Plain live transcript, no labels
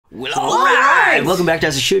Well, all right. Welcome back to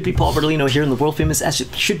As It Should Be. Paul Bertolino here in the world famous As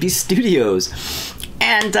It Should Be studios.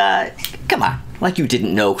 And, come on, like you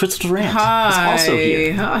didn't know, Crystal Durant is also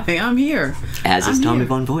here. Hi, I'm here. As is Tommy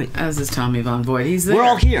Von Voigt. As is Tommy Von Voigt. He's there. We're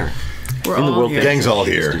all here. We're in the all world here. The gang's all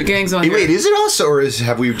here. The gang's all here. Wait, is it us, or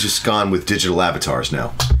have we just gone with digital avatars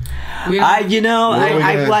now?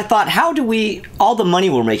 I thought, how do we, all the money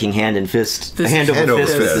we're making hand over fist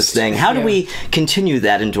this thing, how do we continue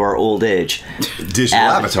that into our old age? Digital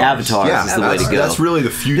avatars. Avatars is the way to go. That's really the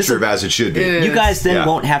future of As It Should Be. You guys then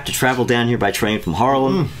won't have to travel down here by train from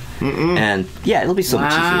Harlem. And yeah, it'll be so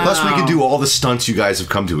much easier. Plus, we can do all the stunts you guys have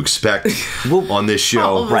come to expect on this show.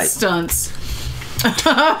 All the stunts.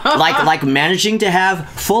 like managing to have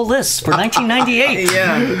full lists for 1998.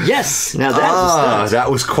 Yeah. Yes. Now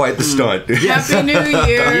that was quite the stunt. Yes. Happy New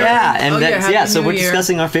Year. Yeah, and so we're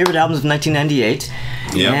discussing our favorite albums of 1998.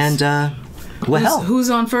 Yeah. And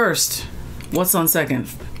who's on first? What's on second?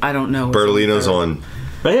 I don't know. Bertolino's on.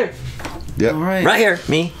 Right here. Yep. All right. Right here.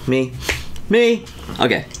 Me.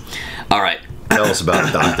 Okay. All right. Tell us about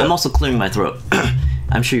it, Doctor. I'm also clearing my throat.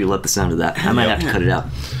 I'm sure you love the sound of that. I might have to cut it out,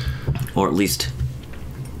 or at least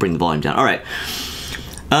bring the volume down. All right.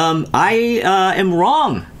 I am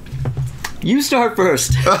wrong. You start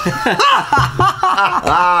first. I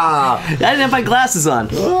didn't have my glasses on.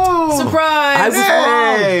 Oh. Surprise! I was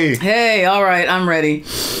wrong. Hey, all right, I'm ready.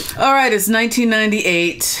 All right, it's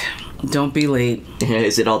 1998. Don't be late.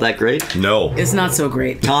 Is it all that great? No. It's not so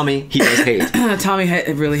great. Tommy, he does hate. Tommy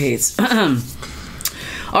really hates.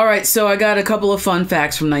 All right, so I got a couple of fun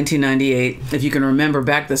facts from 1998, if you can remember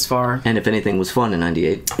back this far. And if anything was fun in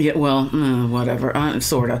 98. Yeah, well, whatever,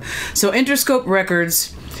 sorta. So Interscope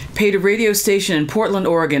Records paid a radio station in Portland,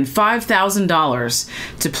 Oregon, $5,000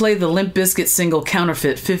 to play the Limp Bizkit single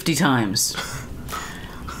Counterfeit 50 times.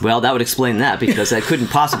 Well, that would explain that, because that couldn't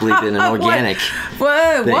possibly have been an organic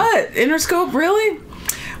What? Interscope, really?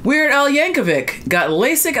 Weird Al Yankovic got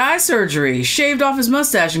LASIK eye surgery, shaved off his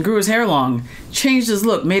mustache and grew his hair long. Changed his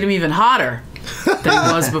look, made him even hotter than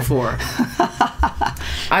he was before.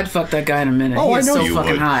 I'd fuck that guy in a minute. Oh, He's I know so you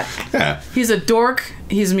fucking would. hot. Yeah. He's a dork.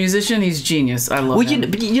 He's a musician. He's genius. I love him.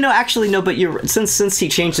 But since he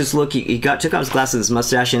changed his look, he took off his glasses, his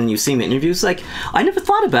mustache, and you see him in interviews. Like, I never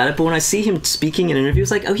thought about it, but when I see him speaking in interviews,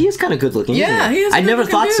 like, oh, he is kind of good looking. Yeah, he is. I never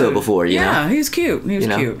thought so before. You know? He's cute. He's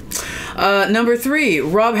cute. Number 3,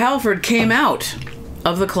 Rob Halford came out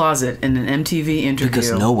of the closet in an MTV interview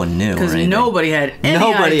because no one knew. Because nobody had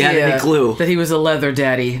any clue that he was a leather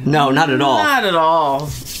daddy. No, not at all. Not at all.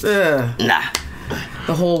 Ugh. Nah.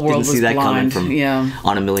 The whole world Didn't see that blind. coming from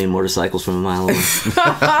On a Million Motorcycles from a Mile Away.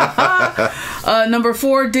 Number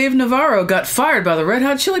 4, Dave Navarro got fired by the Red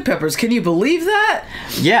Hot Chili Peppers. Can you believe that?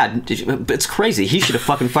 Yeah, it's crazy. He should have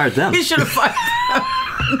fucking fired them. He should have fired them.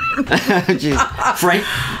 I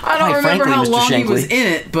don't remember how long he was in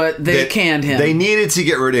it, but they canned him. They needed to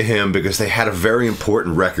get rid of him because they had a very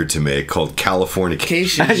important record to make called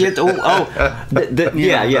Californication.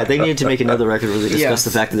 They needed to make another record where they discuss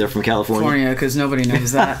the fact that they're from California. Because nobody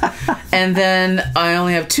knows that. And then I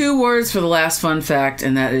only have 2 words for the last fun fact,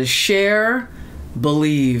 and that is share,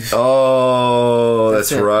 believe. Oh,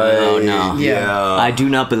 that's right. Oh, no. Yeah. I do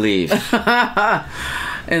not believe.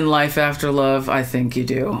 In life after love, I think you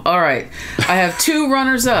do. All right. I have 2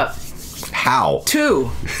 runners-up. How? 2.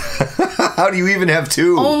 How do you even have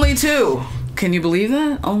 2? Only 2. Can you believe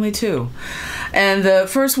that? Only 2. And the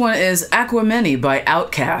first one is Aquameni by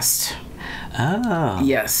Outkast. Oh.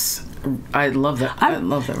 Yes. I love that. I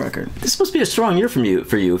love that record. This must be a strong year for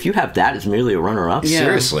you. If you have that as merely a runner-up. Yeah.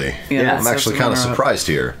 Seriously. Yeah, I'm actually kind of surprised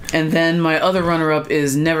here. And then my other runner-up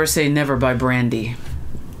is Never Say Never by Brandy.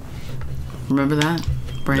 Remember that?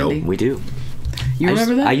 Brandy? Nope, we do. You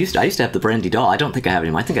remember that? I used to have the Brandy doll. I don't think I have it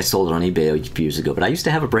anymore. I think I sold it on eBay a few years ago, but I used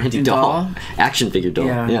to have a Brandy doll. Action figure doll.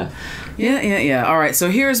 Yeah. All right,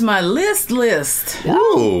 so here's my list.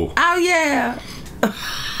 Ooh. Oh, yeah.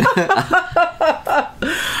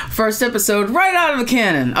 First episode right out of the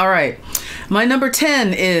cannon. All right. My number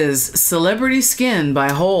 10 is Celebrity Skin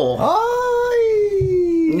by Hole.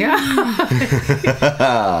 Yeah.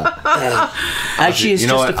 Actually, it's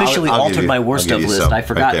just officially altered my worst of list. I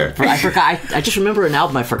forgot. I just remember an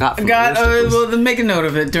album I forgot. Well, then make a note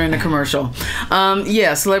of it during the commercial.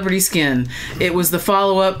 Celebrity Skin. It was the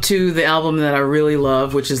follow-up to the album that I really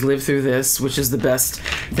love, which is Live Through This, which is the best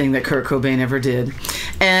thing that Kurt Cobain ever did.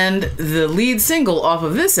 And the lead single off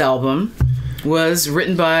of this album was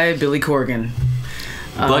written by Billy Corgan.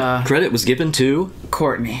 But credit was given to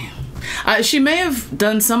Courtney. She may have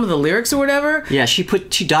done some of the lyrics or whatever. Yeah, she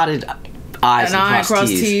dotted I's and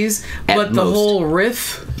crossed T's. But the whole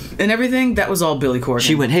riff and everything, that was all Billy Corgan.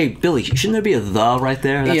 She went, hey, Billy, shouldn't there be a the right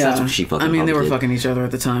there? That's what she fucking I mean, they were did. fucking each other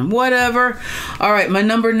at the time. Whatever. All right, my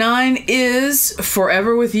number 9 is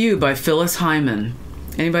Forever With You by Phyllis Hyman.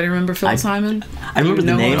 Anybody remember Phyllis Hyman? I remember You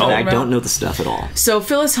the know who name, I'm but I talking about? don't know the stuff at all. So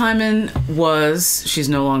Phyllis Hyman she's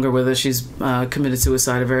no longer with us. She's committed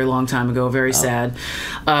suicide a very long time ago. Very sad.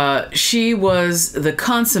 She was the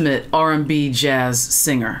consummate R&B jazz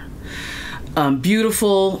singer.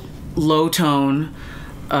 Beautiful, low tone,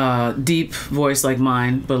 deep voice like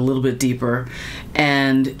mine, but a little bit deeper,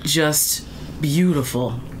 and just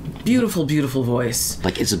beautiful. Beautiful, beautiful voice.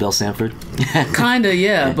 Like Isabel Sanford? Kinda,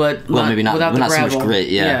 yeah, but Well, maybe not- without but the not so much gravel. grit,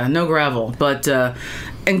 yeah. no gravel, but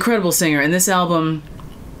incredible singer. And this album,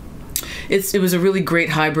 it was a really great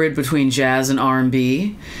hybrid between jazz and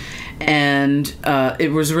R&B, and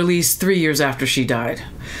it was released 3 years after she died.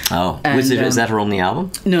 Oh. And, Is that her only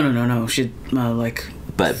album? No. She like.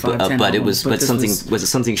 But 5-10 but it albums, was this something was it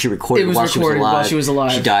something she recorded, It was while, recorded while she was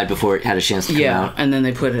alive. She died before it had a chance to come Yeah, out. and then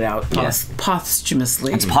they put it out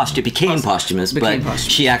posthumously. It became posthumous, but posthumous.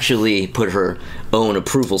 she actually put her own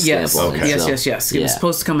approval stamp Yes, on it. so, yes. It yeah. was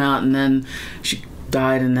supposed to come out, and then she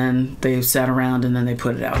died, and then they sat around, and then they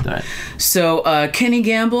put it out. Right. So Kenny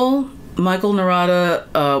Gamble, Michael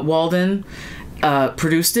Narada Walden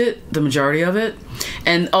produced it, the majority of it,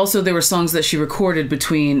 and also there were songs that she recorded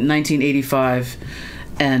between 1985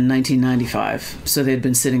 and 1995. So they'd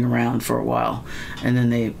been sitting around for a while, and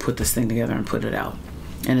then they put this thing together and put it out,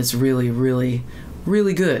 and it's really, really,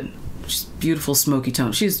 really good. She's beautiful, smoky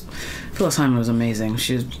tone. Phyllis Hyman was amazing.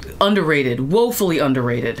 She's underrated, woefully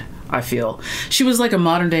underrated, I feel. She was like a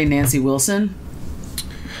modern day Nancy Wilson.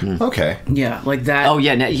 Okay. Yeah, like that. Oh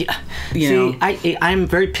yeah, you know. see, I'm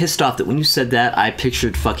very pissed off that when you said that, I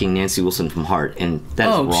pictured fucking Nancy Wilson from Heart, and that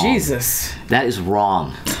is Oh, wrong. Jesus. That is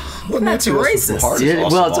wrong. Well, Nancy Wilson racist. from Heart is Yeah,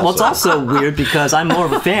 awesome well, it's also weird because I'm more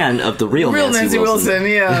of a fan of the real Nancy Wilson.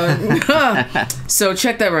 yeah. So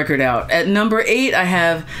check that record out. At number 8, I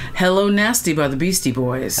have Hello Nasty by the Beastie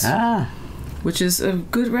Boys, Ah, which is a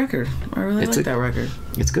good record. I really like that record.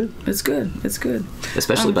 it's good, It's good. It's good.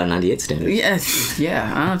 especially by '98 standards. Yeah.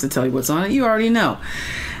 I don't have to tell you what's on it. You already know.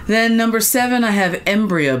 Then number 7, I have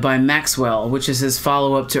Embrya by Maxwell, which is his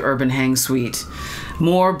follow-up to Urban Hang Suite.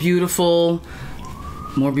 More beautiful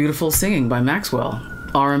singing by Maxwell.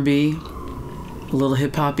 R&B, a little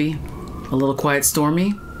hip-hoppy, a little quiet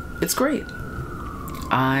stormy. It's great.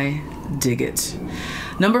 I dig it.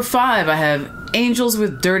 Number 5, I have Angels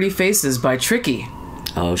with Dirty Faces by Tricky.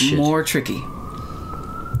 Oh shit. More Tricky.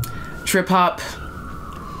 Trip hop.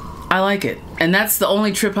 I like it. And that's the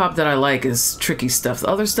only trip hop that I like is Tricky stuff. The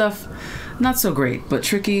other stuff, not so great. But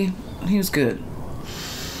Tricky, he was good.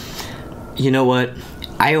 You know what?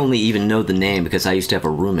 I only even know the name because I used to have a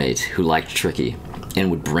roommate who liked Tricky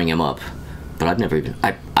and would bring him up. But I've never even...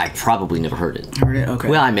 I probably never heard it. Heard it? Okay.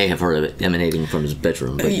 Well, I may have heard of it emanating from his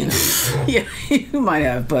bedroom, but you know. Yeah, you might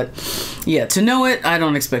have. But yeah, to know it, I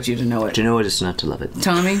don't expect you to know it. To know it is not to love it.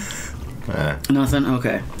 Tommy? Nothing?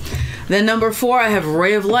 Okay. Then number 4, I have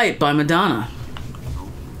Ray of Light by Madonna.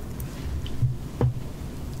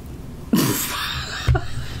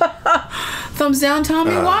 Thumbs down,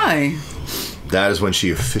 Tommy. Why? That is when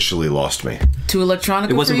she officially lost me. To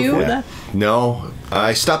electronica It wasn't for you? before that? No,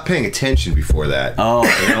 I stopped paying attention before that. Oh.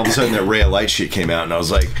 And then all of a sudden that Ray of Light shit came out, and I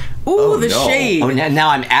was like, Ooh, oh, the no. shade. Oh, now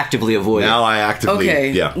I'm actively avoiding. Now I actively,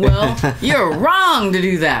 Okay. yeah. Well, you're wrong to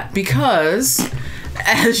do that because,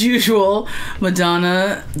 as usual,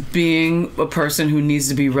 Madonna being a person who needs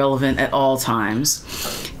to be relevant at all times,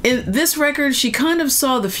 in this record, she kind of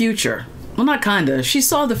saw the future. Well, not kinda. She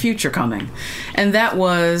saw the future coming, and that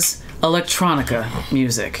was electronica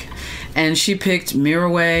music. And she picked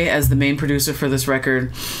Miraway as the main producer for this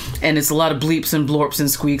record, and it's a lot of bleeps and blorps and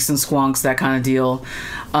squeaks and squonks, that kind of deal.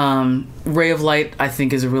 Ray of Light, I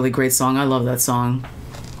think, is a really great song. I love that song.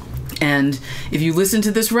 And if you listen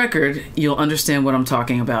to this record, you'll understand what I'm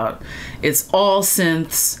talking about. It's all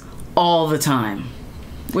synths all the time,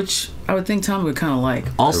 which I would think Tom would kind of like.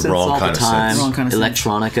 All The synths wrong all the kind of time. synths. Wrong kind of synths.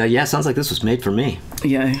 Electronica. Yeah, sounds like this was made for me.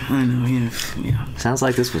 Yeah, I know. Yeah. Sounds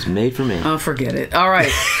like this was made for me. Oh, forget it. All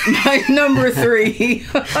right. My number 3.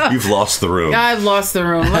 You've lost the room. I've lost the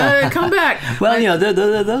room. Come back. Well, you know,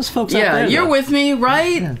 those folks out Yeah, there. you're though. with me,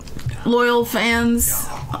 right? Loyal fans.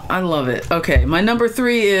 I love it. Okay, my number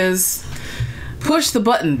 3 is Push the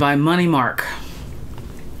Button by Money Mark.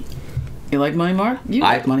 You like Money Mark? You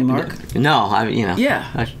like Money Mark. No,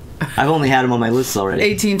 Yeah. I've only had him on my list already.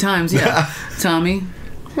 18 times, yeah. Tommy?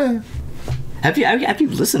 Have you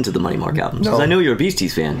listened to the Money Mark albums? No. 'Cause I know you're a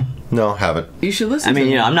Beasties fan. No, haven't. You should listen I mean, to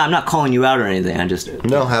you know, them. I'm not calling you out or anything. I just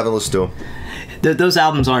No, haven't listened to him. those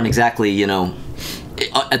albums aren't exactly, you know.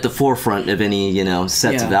 at the forefront of any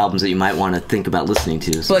sets of Yeah. albums that you might want to think about listening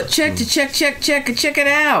to. So. But check it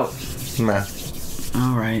out. Nah.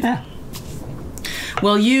 All right. Yeah.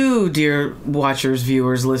 Well, you, dear watchers,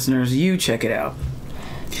 viewers, listeners, you check it out.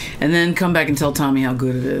 And then come back and tell Tommy how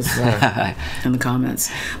good it is in the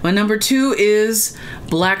comments. My number 2 is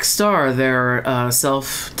Black Star, their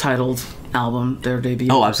self-titled album, their debut.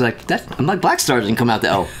 Oh, I was like, I'm like, Black Star didn't come out.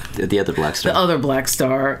 The other Black Star. The other Black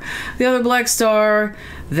Star. The other Black Star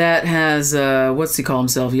that has, what's he call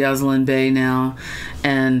himself? Yaslin Bey now.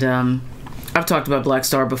 And I've talked about Black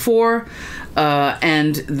Star before.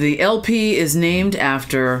 And the LP is named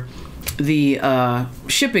after the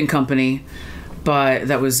shipping company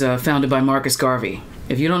that was founded by Marcus Garvey.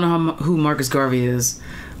 If you don't know who Marcus Garvey is,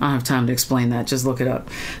 I don't have time to explain that. Just look it up.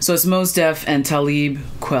 So it's Mos Def and Talib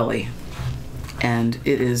Kweli. And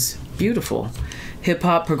it is beautiful.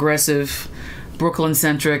 Hip-hop, progressive,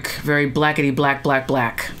 Brooklyn-centric, very blackety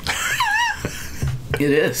black. It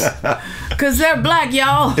is. Because they're black,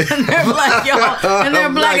 y'all. And they're black, y'all. And they're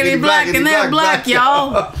blackety black, and they're black,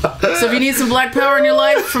 y'all. So if you need some black power in your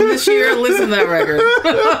life from this year, listen to that record.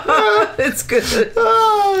 It's good.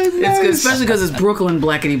 It's good, especially because it's Brooklyn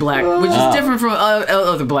blackety black, which is different from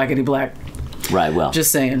other blackety black. Right, well.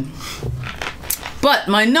 Just saying. But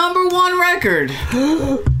my number 1 record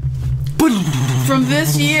from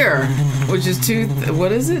this year, which is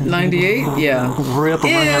 98? Yeah. Hurry up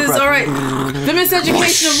and run that Is, record. all right, The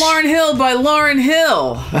Miseducation of Lauryn Hill by Lauryn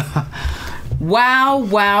Hill.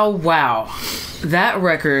 Wow. That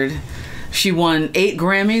record, she won 8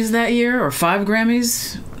 Grammys that year, or 5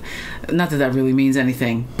 Grammys. Not that that really means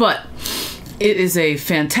anything, but it is a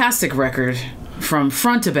fantastic record. From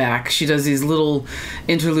front to back, she does these little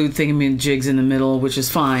interlude thingamajigs in the middle, which is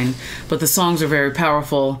fine, but the songs are very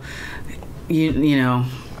powerful. You know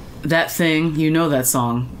that thing. You know that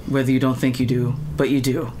song, whether you don't think you do, but you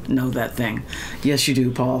do know that thing. Yes, you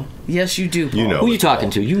do, Paul. Yes, you do, Paul. You know. Who are you talking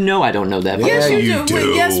to? You know I don't know that. Yes, Yeah, you you do. do.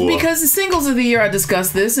 Yes, because the singles of the year I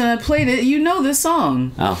discussed this and I played it. You know this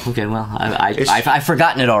song. Oh, okay. Well, I've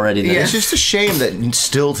forgotten it already. Then. Yeah. It's just a shame that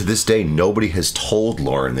still to this day nobody has told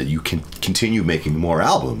Lauren that you can continue making more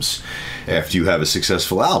albums after you have a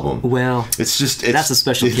successful album. Well, It's that's a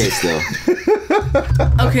special case, though.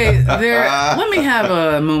 Okay, let me have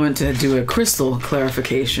a moment to do a crystal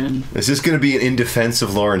clarification. Is this going to be in defense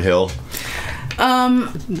of Lauryn Hill?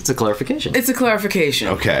 It's a clarification. It's a clarification.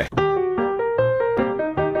 Okay.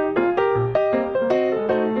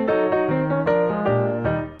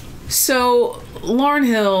 So, Lauryn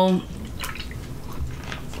Hill,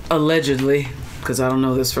 allegedly, because I don't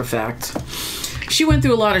know this for a fact, she went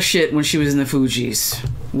through a lot of shit when she was in the Fugees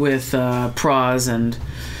with Pras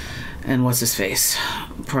and what's his face,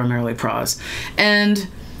 primarily Pras. And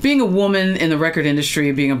being a woman in the record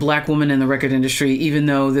industry, being a black woman in the record industry, even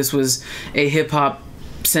though this was a hip-hop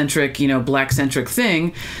centric, black centric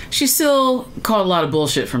thing, she still caught a lot of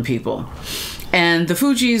bullshit from people. And the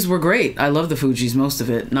Fugees were great. I love the Fugees, most of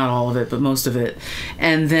it. Not all of it, but most of it.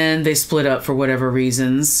 And then they split up for whatever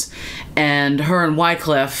reasons. And her and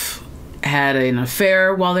Wyclef had an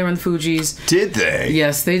affair while they were in the Fugees. Did they?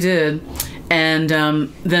 Yes, they did. And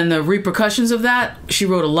then the repercussions of that, she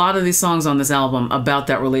wrote a lot of these songs on this album about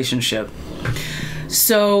that relationship.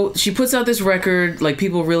 So she puts out this record, like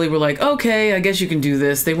people really were like, okay, I guess you can do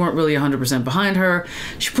this. They weren't really 100% behind her.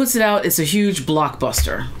 She puts it out, it's a huge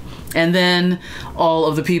blockbuster. And then all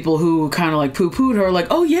of the people who kind of like poo-pooed her, like,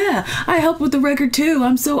 oh yeah, I helped with the record too.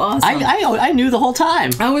 I'm so awesome. I knew the whole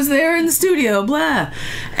time. I was there in the studio, blah.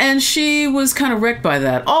 And she was kind of wrecked by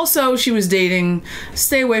that. Also, she was dating,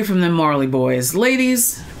 stay away from them Marley boys.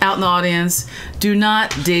 Ladies out in the audience, do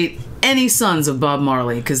not date any sons of Bob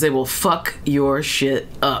Marley because they will fuck your shit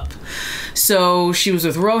up. So she was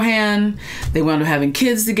with Rohan. They wound up having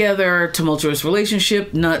kids together, tumultuous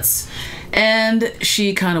relationship, nuts. And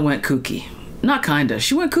she kind of went kooky. Not kinda.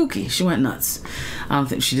 She went kooky. She went nuts. I don't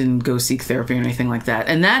think she didn't go seek therapy or anything like that.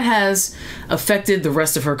 And that has affected the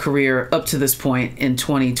rest of her career up to this point in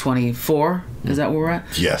 2024. Is that where we're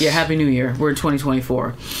at? Yes. Yeah, Happy New Year. We're in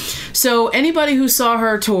 2024. So anybody who saw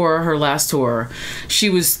her tour, her last tour, she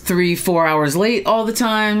was 3-4 hours late all the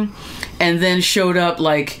time and then showed up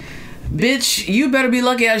like, bitch, you better be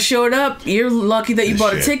lucky I showed up. You're lucky that you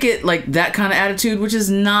bought a ticket. Like that kind of attitude, which is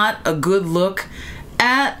not a good look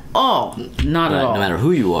at all. Not at all. No matter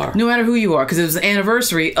who you are. No matter who you are, because it was the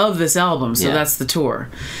anniversary of this album, so that's the tour.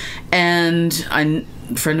 And a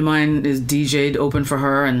friend of mine is DJ'd open for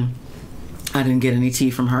her, and I didn't get any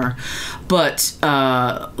tea from her. But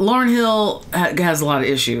Lauryn Hill has a lot of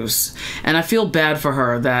issues, and I feel bad for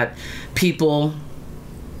her that people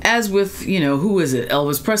as with, who is it?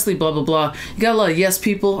 Elvis Presley, blah, blah, blah. You got a lot of yes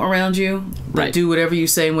people around you that Right. do whatever you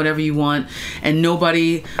say and whatever you want, and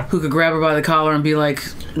nobody who could grab her by the collar and be like,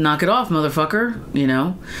 knock it off, motherfucker,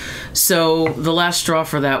 So the last straw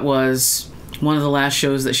for that was one of the last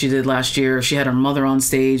shows that she did last year. She had her mother on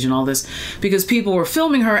stage and all this because people were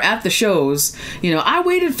filming her at the shows. I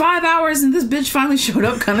waited 5 hours and this bitch finally showed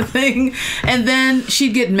up kind of thing. And then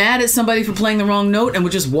she'd get mad at somebody for playing the wrong note and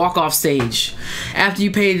would just walk off stage after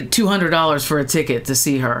you paid $200 for a ticket to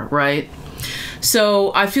see her, right?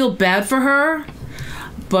 So I feel bad for her,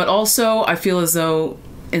 but also I feel as though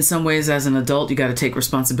in some ways as an adult you got to take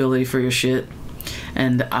responsibility for your shit.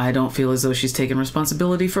 And I don't feel as though she's taking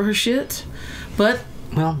responsibility for her shit. But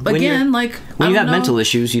Well, again, when you have mental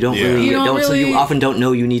issues, you don't really, You don't so you really often don't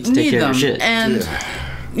know you need to take care of your shit. And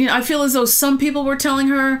I feel as though some people were telling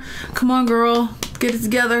her, "Come on, girl, get it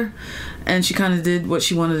together," and she kind of did what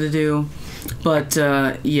she wanted to do. But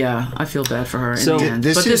I feel bad for her. So in the end.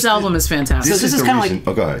 this But is this album is fantastic. So this is the kind of reason- like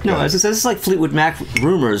Oh, go ahead. No, Go ahead. this is like Fleetwood Mac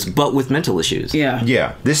rumors, but with mental issues. Yeah.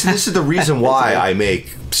 Yeah, this is the reason why I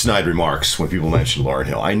make snide remarks when people mention Lauryn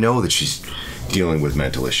Hill. I know that she's dealing with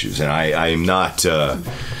mental issues, and I am not.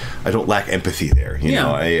 I don't lack empathy there. You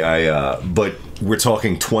know, but we're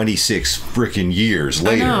talking 26 freaking years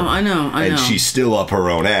later. I know. And she's still up her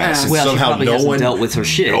own ass. And Well, she somehow probably no hasn't one dealt with her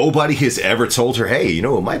shit. Nobody has ever told her, "Hey,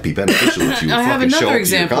 it might be beneficial if you I have fucking show another up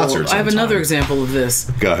example. to your concert I have another sometime." example of this.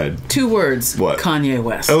 Go ahead. 2 words. What? Kanye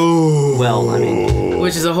West. Oh, Well, I mean,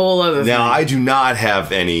 Which is a whole other now thing. I do not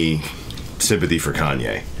have any sympathy for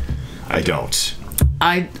Kanye. I don't.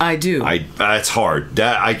 I do. That's hard.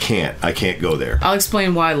 That I can't go there. I'll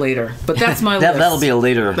explain why later. But that's my list. that'll be a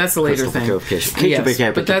later. That's a later thing. Clarification.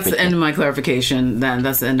 Yes, but that's the end of my clarification. Then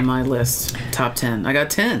that's the end of my list. Top 10. I got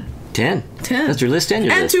 10. 10. 10. That's your list and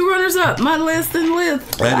your And list. 2 runners up. My list and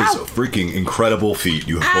list. That is Wow. a freaking incredible feat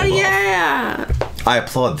you have Oh pulled off. yeah. I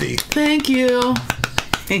applaud thee. Thank you.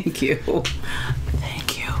 Thank you.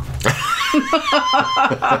 Thank you.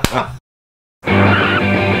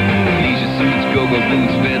 Leisure suits, go-go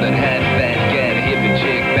boots, feathered hat, fat cat, hippie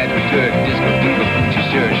chick, Patrick Turk, disco dude, Gucci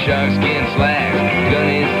shirt, shark skin slacks, gun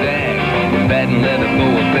in sack, patent leather,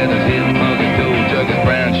 boa feathers, hip hugger, toe juggers,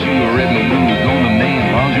 brown shoe, rhythm moves, on the man,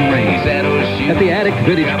 lingerie, saddle shoe. At the Attic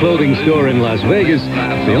Vintage Clothing Store in Las Vegas,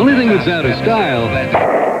 the only thing that's out of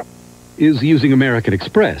style is using American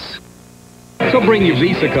Express. So bring your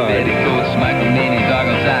Visa card. Petticoats, Michael Nini,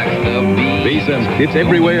 doggle socks, love beans. Visa, it's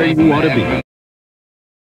everywhere you want to be.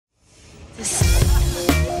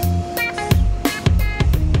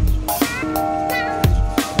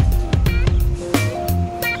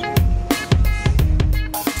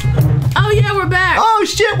 Oh yeah, we're back. Oh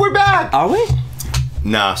shit, we're back. Are we?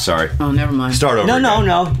 Nah, sorry. Oh, never mind. Start over. No, again.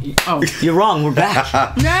 no. Oh. You're wrong. We're back.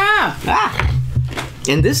 Yeah.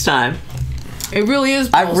 And this time, It really is.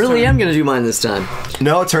 I Paul's really turn. am going to do mine this time.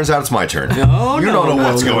 No, it turns out it's my turn. No, you no, don't know no,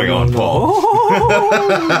 what's no, going no, on, no. Paul.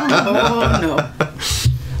 Oh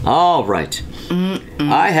no. All right.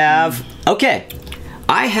 I have. Okay.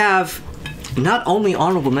 I have not only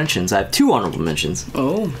honorable mentions, I have 2 honorable mentions,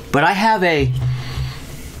 Oh. but I have a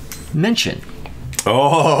mention.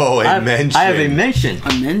 Oh, a mention. I have a mention.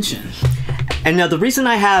 A mention. And now the reason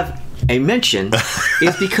I have a mention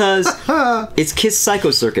is because it's Kiss Psycho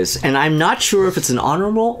Circus, and I'm not sure if it's an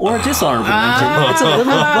honorable or a dishonorable mention. It's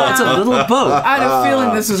a little of both. I had a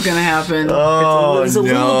feeling this was going to happen. Oh, It's a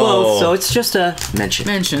little no. of both, so it's just a mention.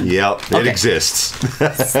 Mention. Yep, it Okay. exists.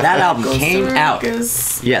 That album came out.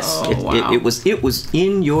 Circus. Yes, Oh, it, wow. it was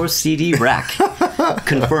in your CD rack.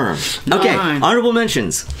 Confirmed. Okay, Nine. honorable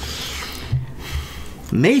mentions.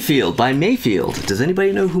 Mayfield by Mayfield. Does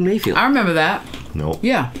anybody know who Mayfield? I remember that. Nope.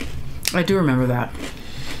 Yeah. I do remember that.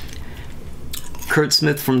 Kurt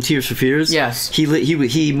Smith from Tears for Fears. Yes.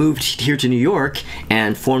 He moved here to New York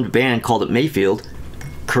and formed a band called it Mayfield.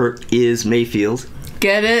 Kurt is Mayfield,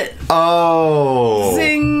 Get it? Oh.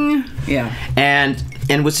 Zing. Yeah. and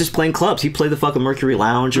was just playing clubs. He played the fucking Mercury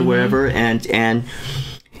Lounge or wherever, and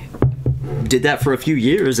did that for a few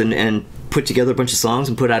years, and put together a bunch of songs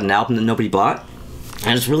and put out an album that nobody bought,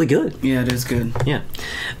 and it's really good. Yeah, it is good. Yeah.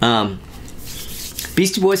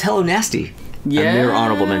 Beastie Boys, Hello Nasty. Yeah. A mere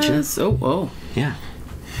honorable mention. Oh. Yeah.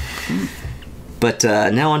 But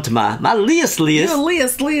now on to my least. Yeah,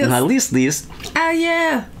 Leas. My least. Ah,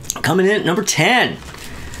 yeah. Coming in at number 10.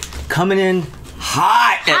 Coming in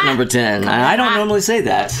hot at number 10. I don't normally say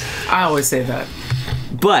that, I always say that.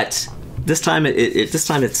 but this time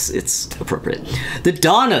it's appropriate. The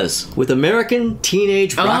Donnas with American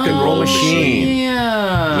Teenage Rock and Roll Machine.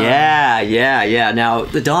 Yeah. Yeah. Now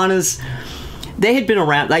the Donnas, they had been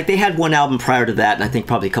around. Like, they had one album prior to that, and I think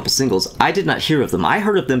probably a couple singles. I did not hear of them. I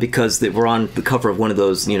heard of them because they were on the cover of one of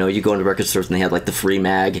those, you know, you go into record stores and they had like the free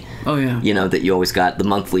mag. Oh, yeah. You know, that you always got, the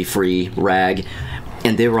monthly free rag.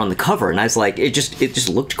 And they were on the cover, and I was like, it just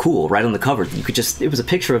looked cool right on the cover. You could just, it was a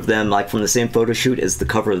picture of them like from the same photo shoot as the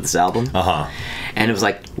cover of this album. And it was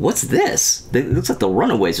like, what's this? It looks like the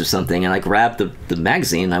Runaways or something. And I grabbed the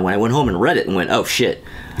magazine, and I went home and read it and went, oh shit,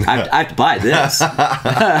 I have to buy this.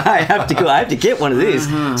 I have to get one of these.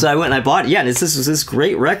 So I went and I bought it. Yeah, and this was this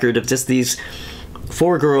great record of just these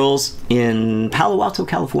 4 girls in Palo Alto,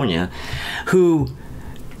 California, who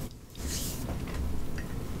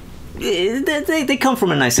they come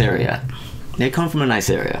from a nice area. They come from a nice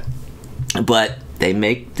area, but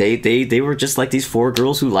they were just like these 4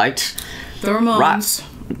 girls who liked The Ramones. rock.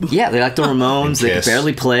 Yeah, they liked the Ramones. They could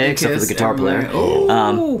barely play except for the guitar player.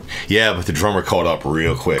 Oh, Yeah, but the drummer caught up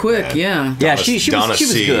real quick. Man. yeah. Yeah, she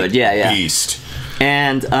was good. Yeah. Beast.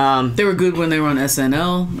 And They were good when they were on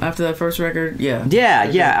SNL after that first record. Yeah.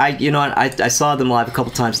 I saw them live a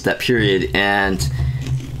couple times at that period, and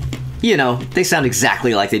you know, they sound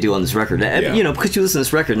exactly like they do on this record. You know, because you listen to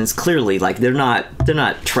this record and it's clearly like they're not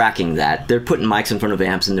tracking that. They're putting mics in front of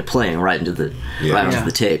amps and they're playing right into the onto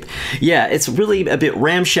the tape. Yeah, it's really a bit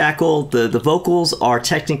ramshackle. The vocals are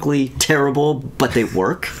technically terrible, but they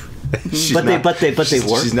work. But they work.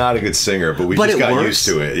 She's not a good singer, but we just got used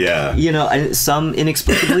to it. Yeah. You know, and some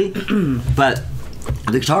inexplicably, but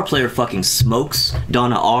the guitar player fucking smokes.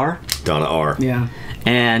 Donna R. Yeah.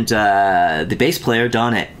 And the bass player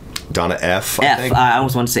Donna F. I think. I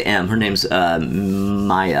almost wanted to say M. Her name's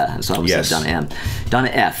Maya, so I almost said Donna M. Donna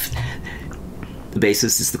F. The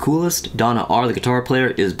bassist is the coolest. Donna R, the guitar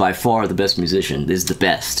player, is by far the best musician. Is the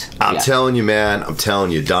best. I'm telling you, man. I'm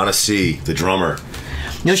telling you. Donna C, the drummer.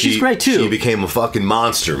 No, she's great too. She became a fucking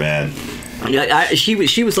monster, man. Yeah,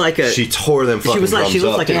 she was like a. She tore them fucking drums up. She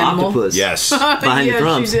looked like an Animal. octopus. Yes. Behind the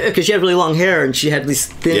drums, because she had really long hair and she had these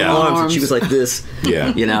thin arms, and she was like this.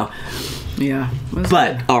 Yeah. You know. Yeah.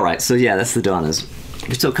 But all right, so yeah, that's the Donnas.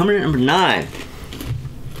 So coming in at number 9,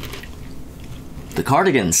 the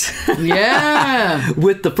Cardigans. Yeah.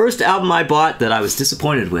 With the first album I bought that I was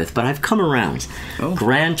disappointed with, but I've come around.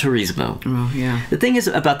 Gran Turismo. Oh, yeah. The thing is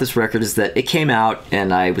about this record is that it came out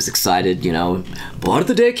and I was excited, you know, bought it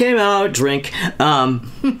the day it came out, drink. And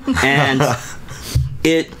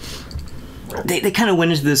they kind of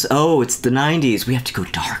went into this, it's the 90s, we have to go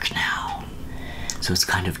dark now. So it's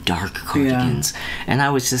kind of dark Cardigans. Yeah. And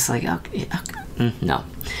I was just like, no.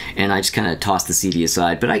 And I just kind of tossed the CD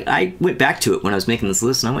aside. But I went back to it when I was making this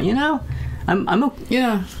list, and I went, you know, I'm okay.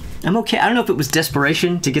 Yeah. I'm okay. I don't know if it was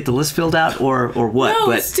desperation to get the list filled out or what. No,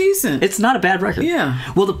 but it's decent. It's not a bad record. Yeah.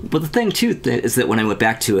 Well, the thing, too, is that when I went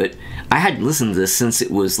back to it, I hadn't listened to this since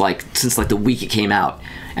the week it came out.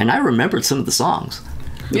 And I remembered some of the songs.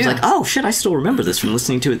 It was like, oh, shit, I still remember this from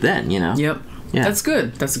listening to it then, you know? Yep. Yeah. That's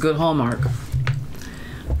good. That's a good hallmark.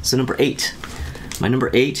 So number 8. My number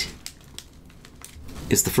 8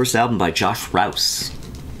 is the first album by Josh Rouse.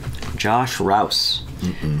 Josh Rouse.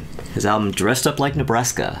 His album Dressed Up Like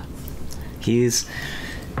Nebraska. He's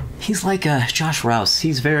like Josh Rouse.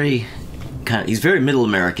 He's very middle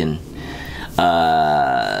American.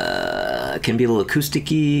 Can be a little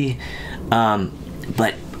acousticy,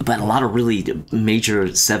 but a lot of really major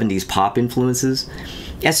 70s pop influences.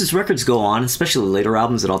 As his records go on, especially later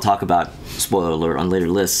albums that I'll talk about, spoiler alert, on later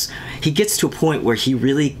lists, he gets to a point where he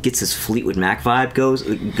really gets his Fleetwood Mac vibe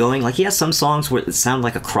going. Like, he has some songs where it sound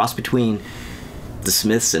like a cross between the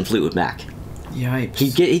Smiths and Fleetwood Mac. Yikes.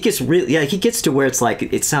 He gets to where it's like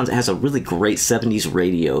it has a really great 70s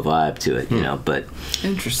radio vibe to it, you know, but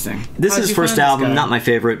interesting. This is his first album, not my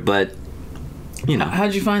favorite, but you know.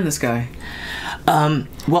 How'd you find this guy?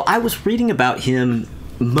 Well, I was reading about him.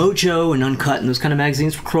 Mojo and Uncut and those kind of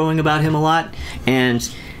magazines were crowing about him a lot, and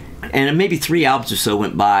maybe 3 albums or so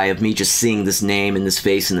went by of me just seeing this name and this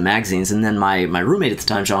face in the magazines, and then my roommate at the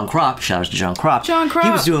time, John Kropp, shout out to John Kropp, he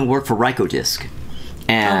was doing work for Rykodisc,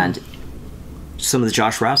 and some of the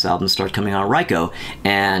Josh Rouse albums started coming out on Ryko,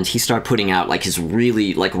 and he started putting out like his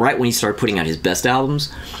really, like right when he started putting out his best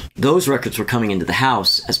albums, those records were coming into the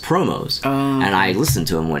house as promos, and I listened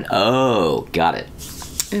to them and went, oh, got it.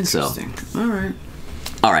 Interesting. So,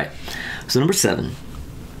 all right, so number 7,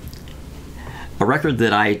 a record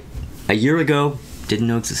that a year ago, didn't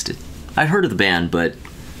know existed. I'd heard of the band, but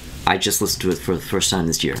I just listened to it for the first time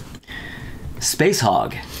this year.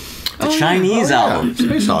 Spacehog, the Chinese album.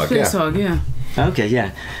 Spacehog, yeah. Okay,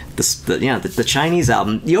 yeah. The Chinese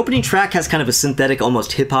album. The opening track has kind of a synthetic,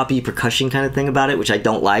 almost hip-hop-y percussion kind of thing about it, which I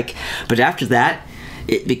don't like. But after that,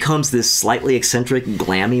 it becomes this slightly eccentric,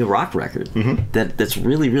 glammy rock record that's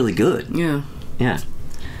really, really good. Yeah. Yeah.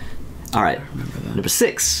 All right. Number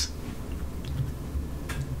 6.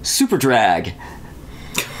 Super Drag.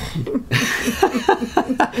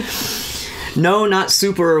 No, not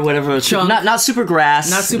super whatever. Chunk. Not super grass.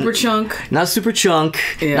 Not super chunk. Not super chunk.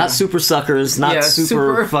 Yeah. Not super suckers. Not Yeah,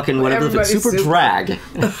 super fucking whatever. everybody's Super drag.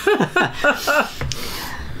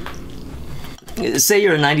 Say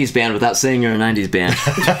you're a 90s band without saying you're a 90s band.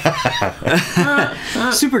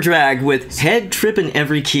 Super Drag with Head Trippin'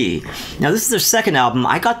 Every Key. Now, this is their second album.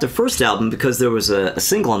 I got their first album because there was a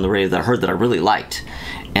single on the radio that I heard that I really liked.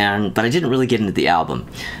 But I didn't really get into the album.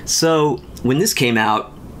 So, when this came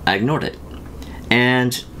out, I ignored it.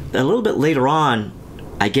 And a little bit later on,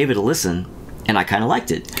 I gave it a listen, and I kind of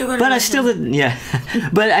liked it. But I still didn't,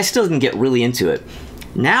 but I still didn't get really into it.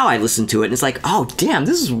 Now I listen to it and it's like, oh damn,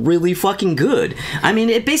 this is really fucking good. I mean,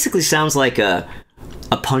 it basically sounds like a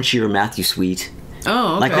punchier Matthew Sweet.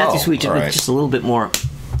 Oh, okay. Like Matthew Sweet, all right. just a little bit more,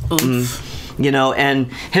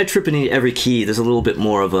 and Head Trippin' Every Key. There's a little bit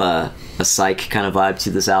more of a psych kind of vibe to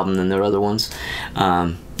this album than their other ones.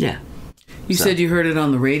 You said you heard it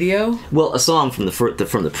on the radio? Well, a song from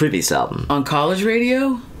the previous album. On college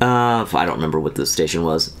radio? I don't remember what the station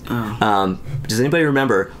was. Oh. Does anybody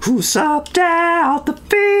remember Who Sucked Out the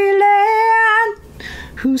Feeling?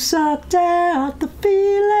 Who sucked out the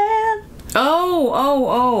feeling?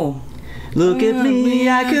 Oh. Look at me,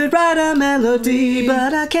 I could write a melody,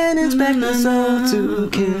 but I can't expect the soul to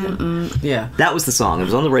care. Yeah. That was the song. It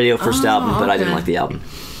was on the radio, first album, but I didn't like the album.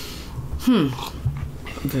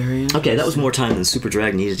 Very interesting. Okay, that was more time than Super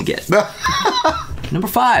Drag needed to get. Number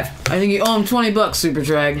 5. I think you owe him $20, Super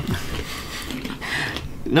Drag.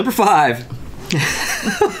 Number 5.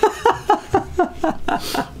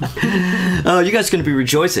 Oh, you guys are going to be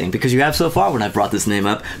rejoicing because you have so far when I brought this name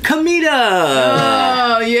up. Kamita!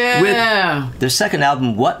 Oh, yeah. With their second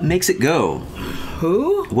album, What Makes It Go.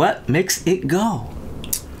 Who? What Makes It Go?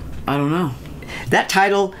 I don't know. That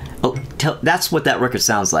title, that's what that record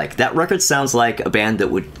sounds like. That record sounds like a band that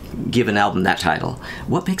would give an album that title.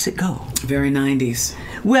 What Makes It Go? Very 90s.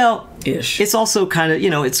 Well, Ish. It's also kind of,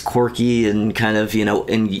 it's quirky and kind of,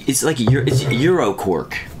 and it's like it's Euro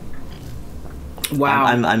quirk. Wow.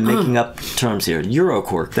 I'm making up terms here. Euro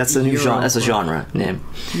quirk. That's a new genre. That's a genre name.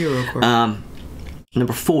 Euro quirk.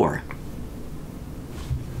 Number 4.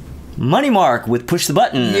 Money Mark with Push the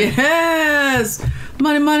Button. Yes.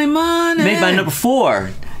 Money. Made by number 4.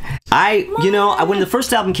 When the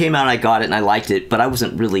first album came out, I got it and I liked it, but I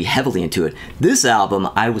wasn't really heavily into it. This album,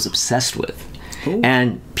 I was obsessed with. Ooh.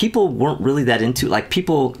 And people weren't really that into it. Like,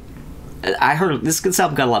 I heard this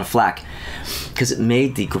album got a lot of flack because it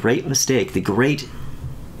made the great mistake, the great,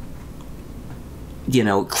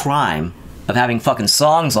 crime of having fucking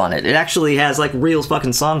songs on it. It actually has, like, real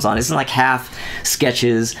fucking songs on it. It's not like half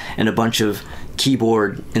sketches and a bunch of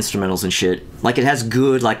keyboard instrumentals and shit. Like, it has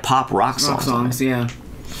good, like, pop rock songs. Yeah.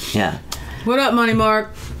 Yeah. What up, Money Mark?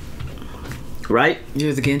 Right?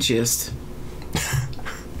 You're the Genshiest.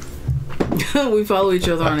 We follow each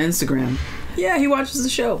other on Instagram. Yeah, he watches the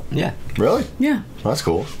show. Yeah. Really? Yeah. That's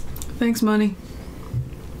cool. Thanks, Money.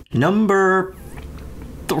 Number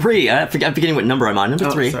 3. I'm forgetting what number I'm on.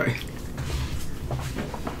 Number 3. Sorry.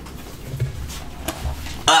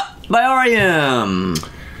 Up by R.E.M.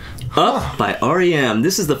 Up by R.E.M.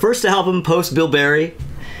 This is the first album post Bill Berry.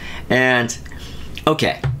 And,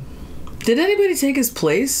 okay. Did anybody take his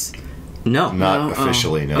place? No. Not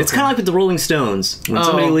officially, no. It's kind of like with the Rolling Stones. When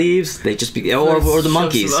somebody leaves, they just be... Or the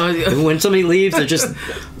Monkees. When somebody leaves, they're just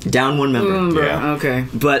down one member. Yeah. Okay.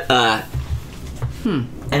 But, and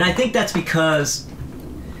I think that's because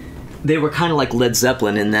they were kind of like Led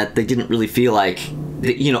Zeppelin in that they didn't really feel like...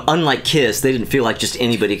 unlike Kiss, they didn't feel like just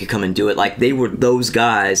anybody could come and do it. Like, they were those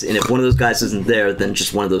guys, and if one of those guys isn't there, then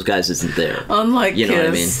just one of those guys isn't there. Unlike Kiss. You know what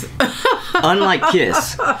I mean? Unlike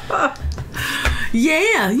Kiss.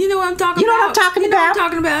 Yeah, you know what I'm talking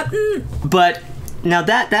about. But now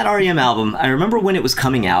that R.E.M. album, I remember when it was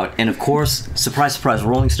coming out, and of course, surprise, surprise,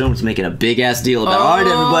 Rolling Stone was making a big ass deal about, all right,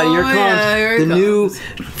 everybody, here comes the new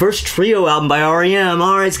first trio album by R.E.M.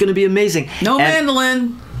 All right, it's going to be amazing. No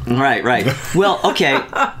mandolin. Right. Well, okay.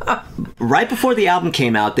 Right before the album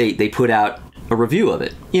came out, they put out a review of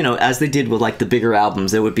it. As they did with, like, the bigger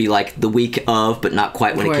albums, there would be, like, the week of, but not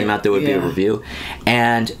quite when it came out, there would be a review.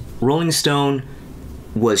 And Rolling Stone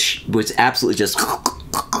was absolutely just...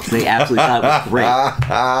 They absolutely thought it was great.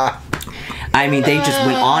 I mean, they just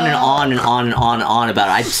went on and on and on and on and on about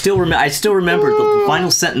it. I still remember the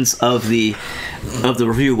final sentence of the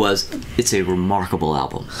review was, "It's a remarkable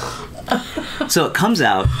album." So it comes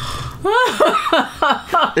out, So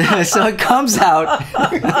it comes out.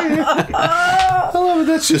 Oh,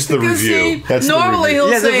 that's just the review. See, That's normally the review.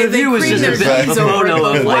 he'll Yeah, the say they review was clean just their a jeans over it. photo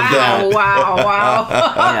of like Wow, that. wow.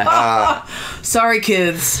 Yeah. Sorry,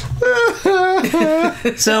 kids.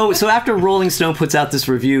 So after Rolling Stone puts out this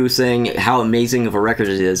review saying how amazing of a record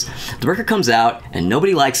it is, the record comes out and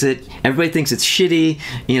nobody likes it. Everybody thinks it's shitty.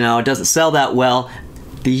 You know, it doesn't sell that well.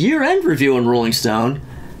 The year-end review on Rolling Stone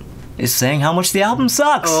is saying how much the album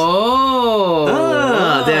sucks. Oh.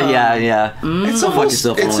 Yeah. It's Fuck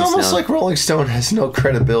yourself, almost Rolling Stone. like Rolling Stone has no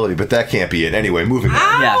credibility, but that can't be it. Anyway, moving on.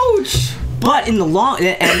 Ouch. But in the long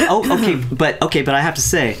but I have to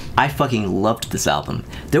say, I fucking loved this album.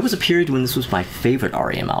 There was a period when this was my favorite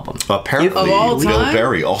REM album. Apparently, Of all Bill time?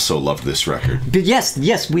 Berry also loved this record. But yes,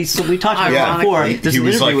 we talked about Yeah. it before. He There's an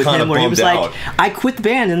was, interview like, with kinda him where he was bummed like, out. "I quit the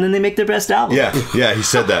band and then they make their best album." Yeah, he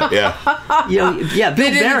said that. Yeah. You know, yeah, Bill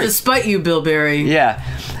They did it Berry. despite you, Bill Berry. Yeah,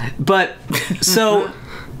 but so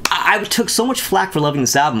I took so much flack for loving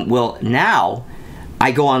this album. Well, now I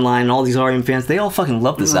go online and all these REM fans, they all fucking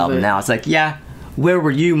love this Love album it. now. It's like, yeah, where were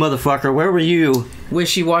you, motherfucker? Where were you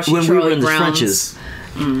Wishy-washy when Charlie we were in the Browns. trenches?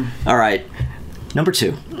 All right, number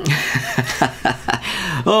 2.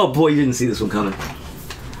 Oh boy, you didn't see this one coming.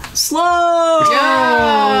 Slow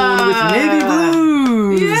Yeah. with Navy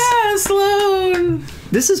Blues. Yeah, Sloan.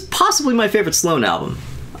 This is possibly my favorite Sloan album.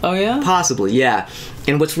 Oh, yeah? Possibly, yeah.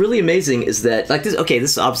 And what's really amazing is that, like, this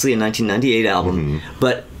is obviously a 1998 album,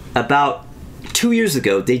 but about 2 years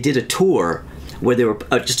ago, they did a tour where they were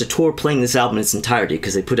just a tour playing this album in its entirety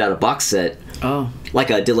because they put out a box set, Oh. like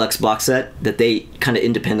a deluxe box set that they kind of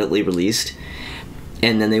independently released.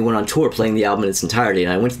 And then they went on tour playing the album in its entirety.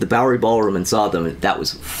 And I went to the Bowery Ballroom and saw them, and that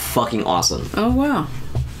was fucking awesome. Oh, wow.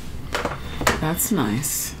 That's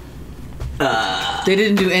nice. They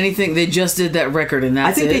didn't do anything. They just did that record, and that's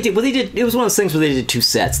I think it. they did. Well, they did. It was one of those things where they did 2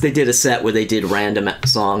 sets. They did a set where they did random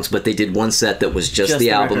songs, but they did one set that was just the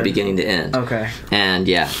album record. beginning to end. Okay. And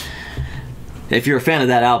yeah, if you're a fan of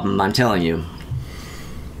that album, I'm telling you.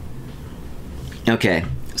 Okay,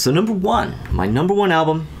 so number 1, my number 1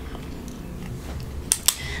 album.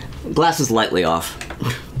 Glasses lightly off.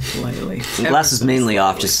 Slightly. Glasses mainly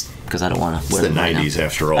off, just because I don't want to It's wear the them right now. 90s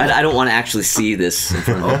after all. I don't want to actually see this in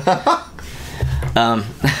front of me.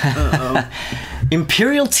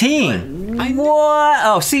 Imperial Teen. What?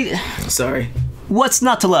 Oh, see, Sorry. what's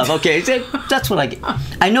not to love? Okay, that's what I get.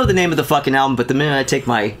 I know the name of the fucking album, but the minute I take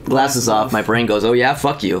my glasses off, my brain goes, "Oh yeah,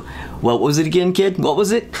 fuck you." What was it again, kid? What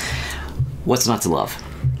was it? What's not to love?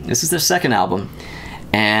 This is their second album,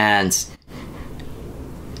 and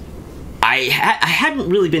I hadn't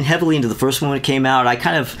really been heavily into the first one when it came out.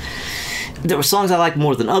 There were songs I liked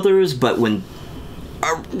more than others, but when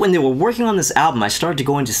they were working on this album, I started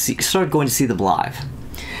going to see them live.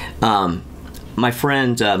 My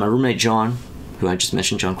friend, my roommate John, who I just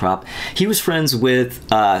mentioned, John Kropp, he was friends with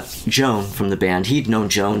Joan from the band. He'd known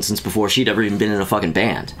Joan since before she'd ever even been in a fucking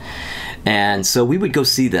band. And so we would go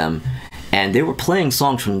see them, and they were playing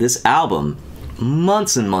songs from this album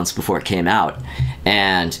months and months before it came out.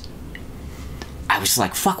 And I was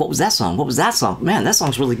like, fuck, what was that song? What was that song? Man, that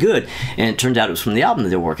song's really good. And it turned out it was from the album that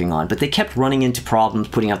they were working on. But they kept running into problems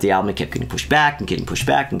putting out the album. It kept getting pushed back and getting pushed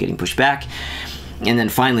back and getting pushed back. And then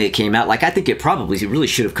finally it came out. Like, I think it really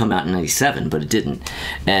should have come out in 97, but it didn't.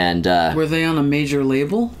 And Were they on a major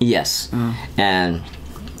label? yes. And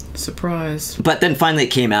Surprise. but then finally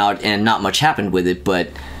it came out and not much happened with it, but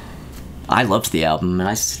I loved the album and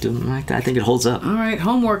I think it holds up. All right,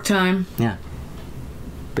 homework time. Yeah.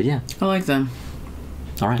 But yeah. I like them.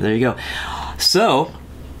 All right, there you go. So,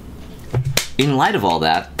 in light of all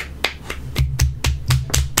that,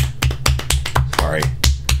 Sorry.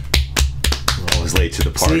 I'm always late to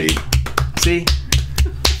the party. see?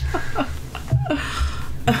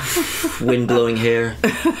 Wind blowing hair,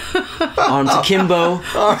 arms akimbo,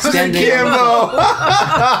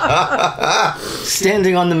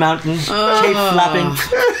 standing on the mountain, cape flapping.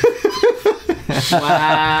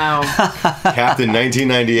 Wow. Captain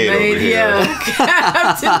 1998 over here. Yeah.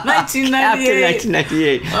 Captain 1998. After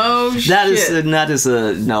 1998. Oh, shit. That is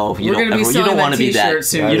a no. You We're gonna be don't selling want to that be that. t-shirt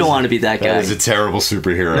soon. You don't want to be that guy. That is a terrible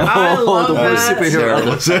superhero. I love the worst that.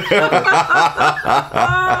 superhero.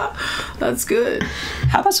 That's good.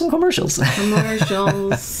 How about some commercials?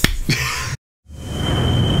 Commercials.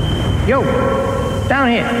 Yo, down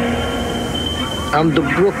here. I'm the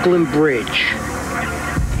Brooklyn Bridge.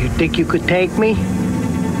 You think you could take me?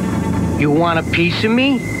 You want a piece of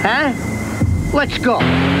me? Huh? Let's go.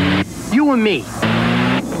 You and me.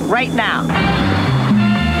 Right now.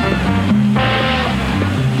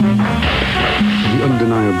 The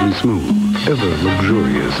undeniably and smooth, ever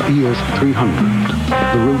luxurious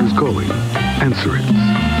ES300. The road is calling. Answer it.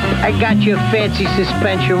 I got your fancy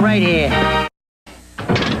suspension right here.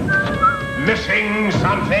 Missing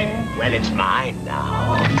something? Well, it's mine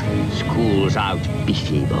now. School's out,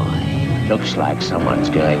 beefy boy. Looks like someone's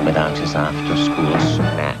going without his after-school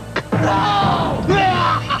snack.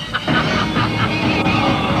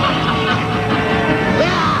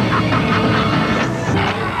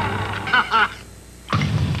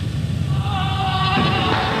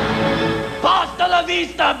 Hasta la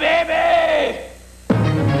vista, baby!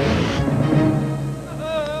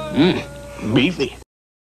 Beefy.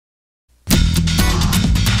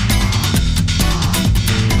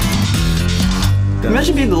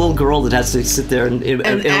 Imagine being the little girl that has to sit there in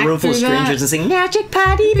a room full of strangers and sing "Magic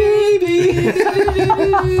Party Baby."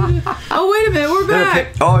 Oh, wait a minute, we're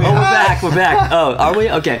back. Oh, we're back. Oh, are we?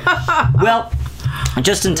 Okay. Well,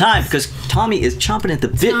 just in time because Tommy is chomping at the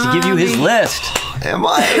bit to give you his list. Am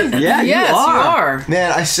I? Yeah, Yes, you are.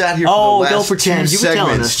 Man, I sat here Oh, for the don't last pretend. two You were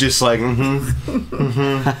telling segments us. just like,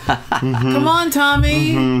 Come on,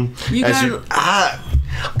 Tommy. You as got. you, I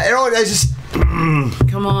don't, I just,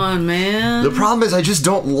 Come on, man. the problem is I just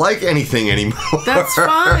don't like anything anymore. That's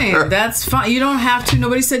fine. That's fine. You don't have to.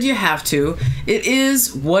 Nobody said you have to. It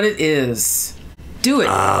is what it is. Do it.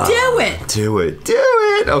 Do it. Do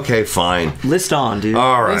it. Okay, fine. List on, dude.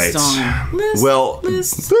 All right. List on. List, Well,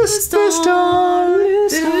 list on.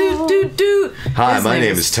 Do. Hi, His my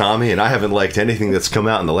name is Tommy, and I haven't liked anything that's come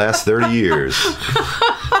out in the last 30 years.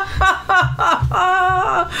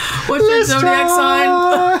 What's your zodiac sign?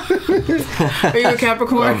 Are you a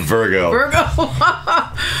Capricorn? I'm Virgo. Virgo.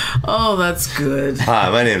 Oh, that's good.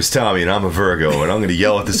 Hi, my name is Tommy, and I'm a Virgo, and I'm going to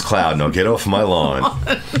yell at this cloud, and I'll get off my lawn.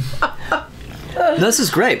 This is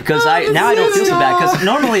great because I don't feel so bad because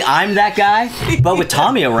normally I'm that guy, but with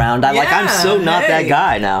Tommy around, I'm so not that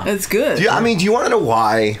guy now. That's good. Do you want to know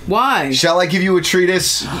why? Why? Shall I give you a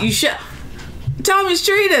treatise? You should. Tommy's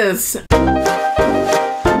treatise.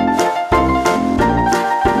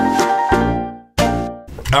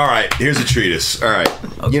 All right, here's a treatise. All right.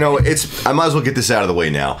 Okay. You know, I might as well get this out of the way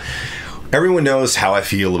now. Everyone knows how I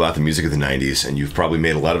feel about the music of the 90s, and you've probably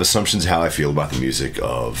made a lot of assumptions how I feel about the music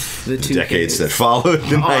of the decades that followed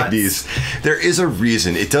the 90s. There is a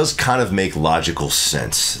reason. It does kind of make logical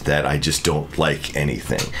sense that I just don't like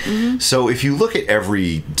anything. Mm-hmm. So if you look at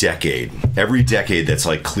every decade that's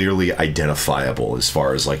like clearly identifiable as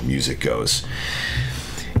far as like music goes,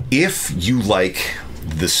 if you like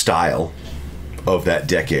the style of that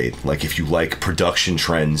decade, like if you like production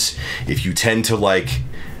trends, if you tend to like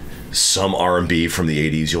some R&B from the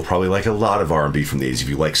 80s, you'll probably like a lot of R&B from the 80s. If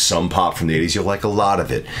you like some pop from the 80s, you'll like a lot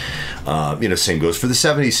of it. Same goes for the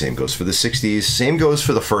 70s, same goes for the 60s, same goes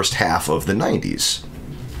for the first half of the 90s.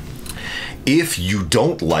 If you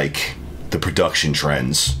don't like the production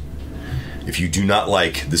trends, if you do not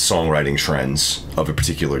like the songwriting trends of a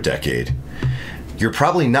particular decade, you're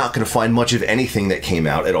probably not going to find much of anything that came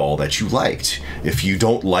out at all that you liked. If you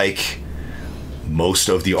don't like most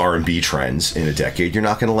of the R&B trends in a decade, you're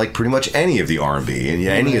not going to like pretty much any of the R&B and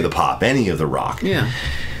any of the pop, any of the rock. Yeah.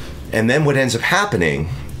 And then what ends up happening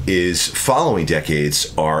is following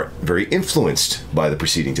decades are very influenced by the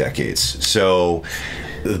preceding decades. So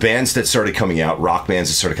the bands that started coming out, rock bands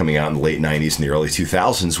that started coming out in the late 90s and the early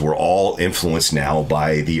 2000s were all influenced now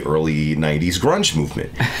by the early 90s grunge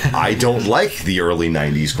movement. I don't like the early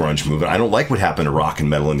 90s grunge movement. I don't like what happened to rock and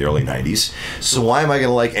metal in the early 90s. So why am I going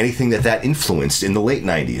to like anything that influenced in the late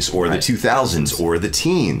 90s or the 2000s or the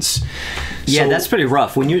teens? Yeah, that's pretty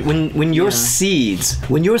rough. When your seeds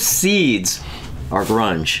are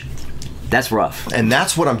grunge, that's rough. And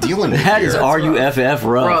that's what I'm dealing with. That is RUFF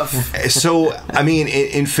rough. So, I mean,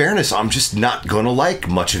 in fairness, I'm just not going to like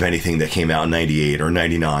much of anything that came out in 98 or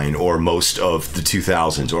 99 or most of the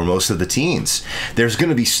 2000s or most of the teens. There's going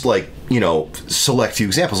to be, like, select few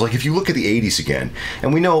examples. Like, if you look at the 80s again,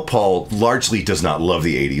 and we know Paul largely does not love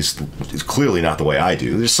the 80s. It's clearly not the way I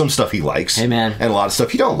do. There's some stuff he likes. Hey, man. And a lot of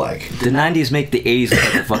stuff he don't like. The 90s make the 80s look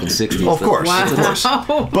like the fucking 60s. Of course. Wow. Of course.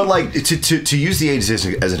 But, like, to use the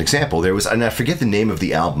 80s as an example, there was, and I forget the name of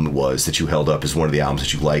the album it was that you held up as one of the albums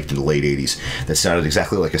that you liked in the late 80s that sounded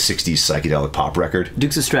exactly like a 60s psychedelic pop record.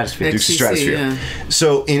 Dukes of Stratosphere. Dukes of Stratosphere. Yeah.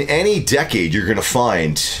 So in any decade, you're going to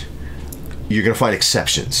find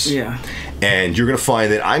exceptions. Yeah. And you're going to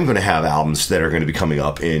find that I'm going to have albums that are going to be coming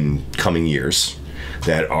up in coming years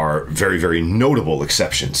that are very, very notable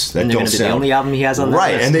exceptions that And they're don't gonna be sound the only album he has on that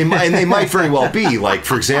right, list. and they might very well be. Like,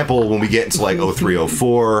 for example, when we get into like 03,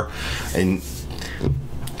 04, and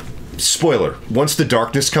spoiler, once The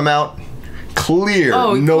Darkness come out, clear,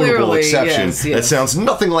 Oh, notable clearly, exception yes, that yes. sounds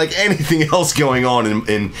nothing like anything else going on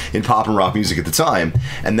in pop and rock music at the time,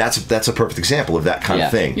 and that's a perfect example of that kind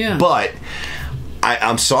of thing. Yeah. But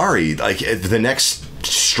I'm sorry, like the next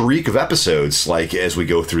streak of episodes, like as we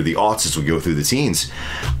go through the aughts, as we go through the teens,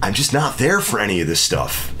 I'm just not there for any of this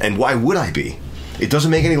stuff, and why would I be? It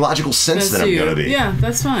doesn't make any logical sense that I'm gonna be. Yeah,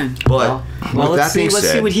 that's fine. But Well, with let's that being see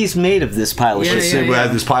said, what he's made of this pile of Yeah, shit. yeah, say we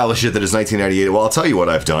have this pile of shit that is 1998. Well, I'll tell you what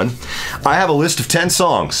I've done. I have a list of 10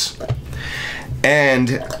 songs,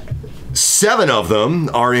 and 7 of them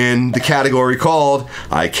are in the category called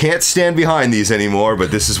I can't stand behind these anymore,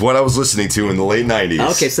 but this is what I was listening to in the late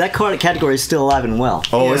 90s. Okay, so that category is still alive and well.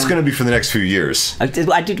 Oh, it's Yeah. going to be for the next few years.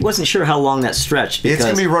 Wasn't sure how long that stretched. It's Because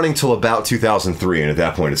going to be running till about 2003, and at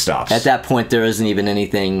that point it stops. at that point, there isn't even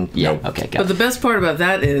anything. Yeah, Nope. okay, got But it. the best part about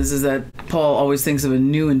that is that Paul always thinks of a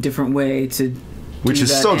new and different way to Which do is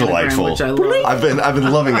that so anagram, delightful. Which I love. I've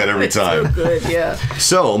been loving that every It's so time. good, yeah.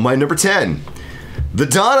 So, my number 10. The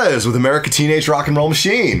Donnas with American Teenage Rock and Roll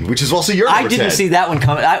Machine, which is also your number I didn't 10. see that one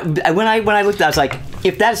coming. When I looked, I was like,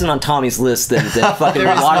 if that isn't on Tommy's list, then fucking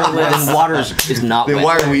There is water, no list. then Waters is not. Then winning.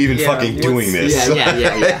 why are we even Yeah, fucking what's- doing this?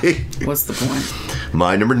 Yeah. What's the point?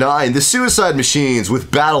 My number 9, The Suicide Machines with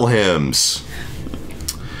Battle Hymns.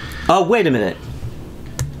 Oh, wait a minute.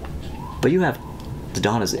 But you have the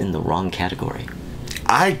Donnas in the wrong category.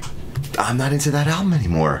 I'm not into that album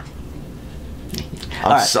anymore. All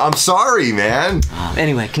right. I'm sorry, man.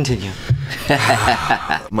 Anyway, continue.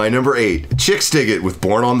 My number 8, Chicks Dig It with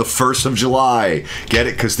Born on the 1st of July. Get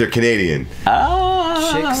it? Because they're Canadian.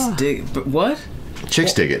 Chicks dig. But what?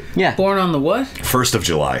 Chicks Dig It. Yeah. Born on the what? 1st of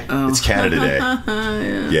July. It's Canada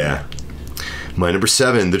Day. Yeah. My number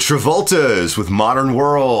 7, The Travoltas with Modern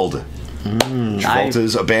World.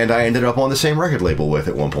 Travolta's a band I ended up on the same record label with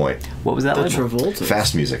at one point. What was that? The label? Travolta.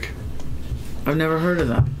 Fast Music. I've never heard of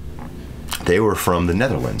them. They were from the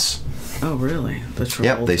Netherlands. Oh, really? The Travolta.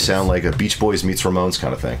 Yep, they sound like a Beach Boys meets Ramones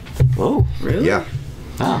kind of thing. Whoa. Really? Yeah.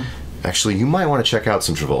 Oh. Actually, you might want to check out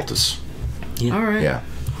some Travoltas. All right. Yeah.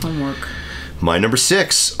 Homework. My number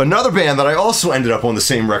 6, another band that I also ended up on the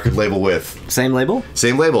same record label with. Same label?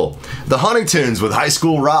 Same label. The Huntingtons with High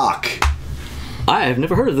School Rock. I have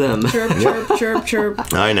never heard of them. Chirp, chirp, chirp,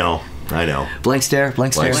 chirp. I know. Blank stare,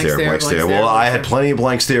 blank stare. Blank stare, blank stare. Well, I had plenty of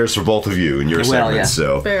blank stares for both of you in your Well, segment, yeah.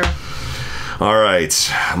 so. Fair. All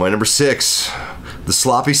right. My number 6, The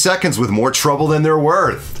Sloppy Seconds with More Trouble Than They're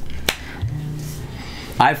Worth.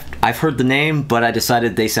 I've heard the name, but I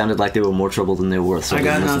decided they sounded like they were more trouble than they were worth. So I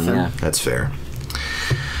got didn't listen, nothing. That's fair.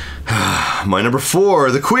 My number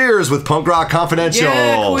 4, The Queers with Punk Rock Confidential.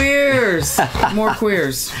 Yeah, queers. More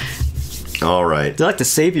queers. All right. They're like the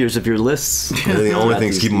saviors of your lists. They're the only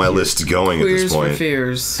things keeping my list going at Queers this for point.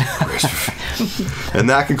 fears. And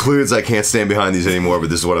that concludes I Can't Stand Behind These Anymore, but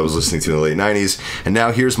this is what I was listening to in the late 90s. And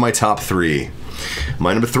now here's my top 3.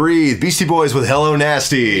 My number 3, Beastie Boys with Hello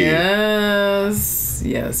Nasty. Yes.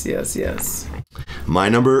 Yes, yes, yes. My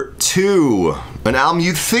number 2, an album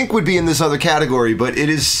you'd think would be in this other category, but it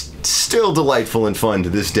is still delightful and fun to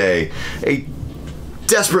this day. A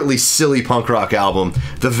desperately silly punk rock album,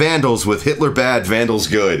 The Vandals with Hitler Bad, Vandals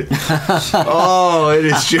Good. Oh, it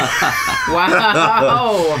is just...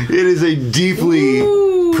 Wow. It is a deeply,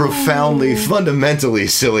 profoundly, fundamentally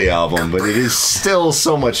silly album, but it is still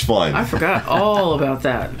so much fun. I forgot all about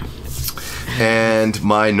that. And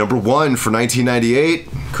my number 1 for 1998,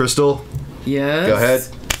 Crystal, Yes. go ahead.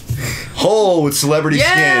 Hole with Celebrity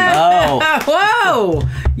Yeah. Oh. Whoa.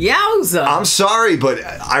 Yowza. Skin. I'm sorry, but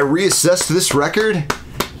I reassessed this record.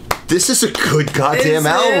 This is a good goddamn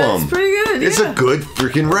album. It's pretty good. It's yeah. a good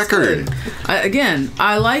freaking record. Again,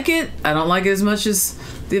 I like it. I don't like it as much as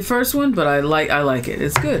the first one, but I like it.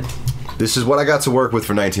 It's good. This is what I got to work with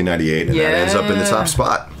for 1998, and that ends up in the top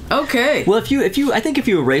spot. Okay. Well, I think if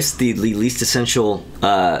you erased the least essential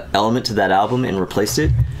element to that album and replaced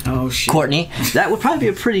it, Oh shit. Courtney, that would probably be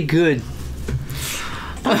a pretty good.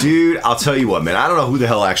 Dude, I'll tell you what, man. I don't know who the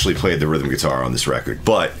hell actually played the rhythm guitar on this record,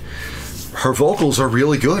 but her vocals are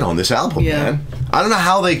really good on this album, Yeah. man. I don't know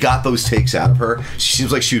how they got those takes out of her. She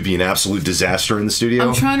seems like she would be an absolute disaster in the studio.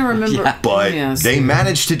 I'm trying to remember. Yeah. but Yes. they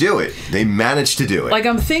managed to do it. They managed to do it. Like,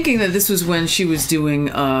 I'm thinking that this was when she was doing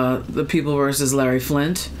The People versus Larry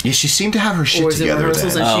Flint. Yeah, she seemed to have her shit Or was it together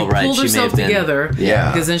rehearsals? then. And she Oh, right, pulled she may herself have been. together.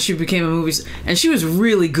 Yeah. Because then she became a movie. And she was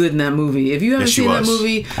really good in that movie. If you haven't Yes, she seen that was.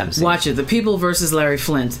 movie, Haven't seen watch it. The People versus Larry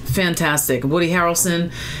Flint. Fantastic. Woody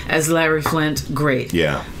Harrelson as Larry Flint. Great.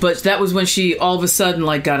 Yeah. But that was when she all of a sudden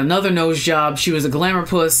like got another nose job. She was a glamour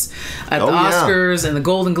puss at the Oscars and the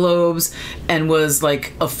Golden Globes, and was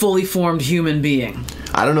like a fully formed human being.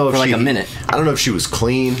 I don't know if for like a minute. I don't know if she was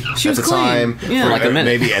clean She at was the clean. time. Yeah. Or like a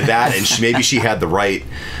minute. Maybe at that, and maybe she had the right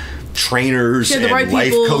trainers She had the and right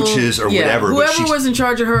life people, coaches or whatever. Whoever was in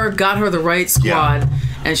charge of her got her the right squad, Yeah.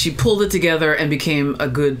 and she pulled it together and became a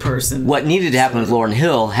good person. What needed to happen with Lauryn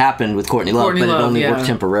Hill happened with Courtney Love, Courtney but Love, it only yeah. worked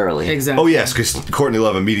temporarily. Exactly. Oh yes, because Courtney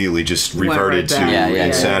Love immediately just reverted right to back. Yeah.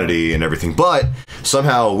 insanity and everything. But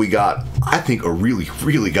somehow we got, I think, a really,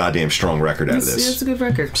 really goddamn strong record out of It's this. a good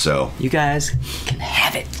record. So You guys can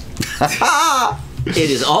have it. It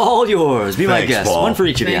is all yours. Be my Thanks, guest. Paul. One for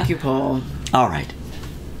each of Thank you. you, Paul. All right.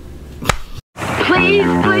 Please,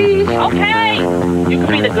 please. Okay. You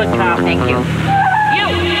can be the good cop. Thank you.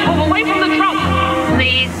 You, move away from the trunk.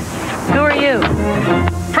 Please. Who are you?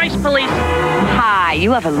 Price police. Hi,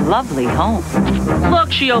 you have a lovely home.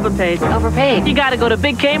 Look, she overpaid. Overpaid. You gotta go to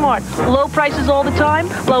Big Kmart. Low prices all the time.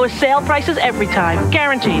 Lowest sale prices every time.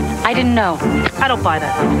 Guaranteed. I didn't know. I don't buy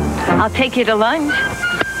that. I'll take you to lunch.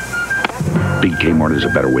 Big Kmart is a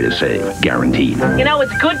better way to say guaranteed. You know,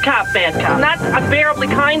 it's good cop, bad cop. Not unbearably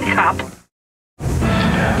kind cop.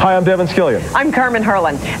 Hi, I'm Devin Scillian. I'm Carmen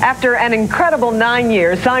Herlin. After an incredible 9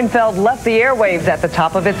 years, Seinfeld left the airwaves at the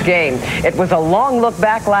top of its game. It was a long look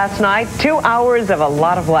back last night, 2 hours of a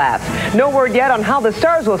lot of laughs. No word yet on how the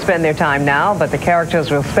stars will spend their time now, but the characters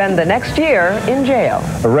will spend the next year in jail.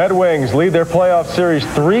 The Red Wings lead their playoff series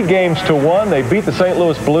 3-1. They beat the St.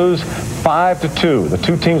 Louis Blues 5-2. The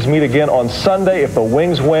two teams meet again on Sunday. If the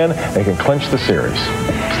Wings win, they can clinch the series.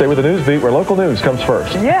 Stay with the News Beat, where local news comes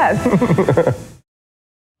first. Yes.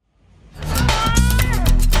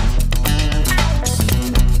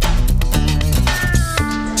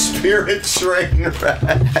 spirit train wreck.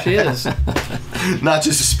 She is. Not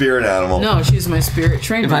just a spirit animal. No, she's my spirit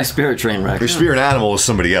train My wreck. spirit train wreck. Your spirit animal is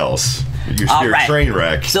somebody else. Your All spirit right. train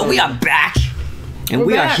wreck. So we are back. And We're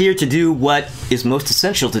we are back. here to do what is most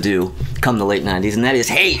essential to do come the late 90s, and that is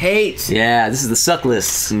hate. Hate. Yeah, this is the suck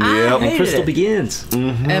list. Yep. hated And Crystal it. begins.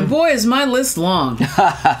 And boy, is my list long.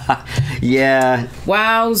 Yeah,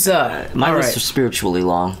 Wowza. my All lists right. are spiritually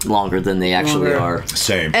longer than they actually Longer. are.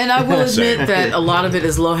 Same. And I will Same. admit that a lot of it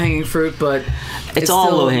is low-hanging fruit, but It's all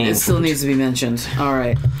still, low-hanging It still fruit. needs to be mentioned. All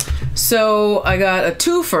right. So I got a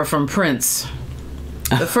twofer from Prince.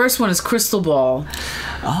 The first one is Crystal Ball.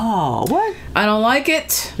 Oh, what? I don't like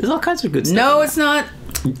it. There's all kinds of good stuff. No, in it's not.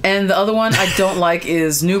 And the other one I don't like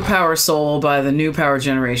is New Power Soul by the New Power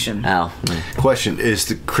Generation. that. Oh. Question, is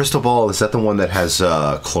the Crystal Ball, is that the one that has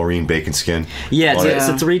chlorine bacon skin? Yeah, it's, on it? it's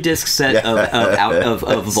a 3-disc set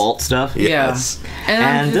of Vault stuff. Yes. Yeah. And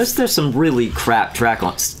I'm And just- there's some really crap tracks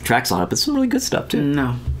on it, but some really good stuff too.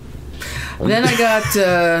 No. Then I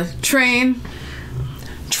got Train.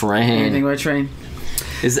 Train. Anything about Train?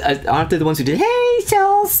 Aren't they the ones who did Hey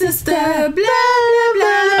Soul Sister, blah, blah,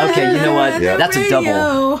 blah. Okay, you know what? The That's a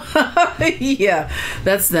double. radio. Yeah,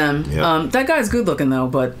 that's them. Yep. That guy's good looking though,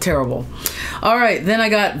 but terrible. All right, then I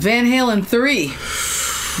got Van Halen 3.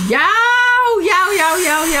 Yow, yow, yow,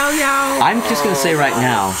 yow, yow, yow. I'm just gonna say right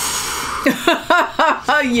now,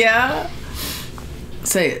 Yeah.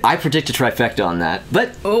 Say it. I predict a trifecta on that,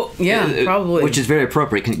 but Oh, yeah, probably. which is very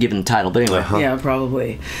appropriate given the title. But anyway, Yeah,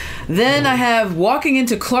 probably. Then I have Walking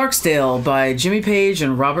into Clarksdale by Jimmy Page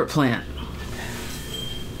and Robert Plant.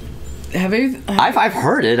 Have you? I've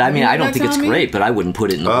heard it. I mean, you I heard don't that, think it's Tommy? great, but I wouldn't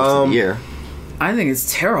put it in the list of the year. I think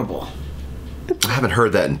it's terrible. I haven't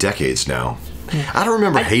heard that in decades now. I don't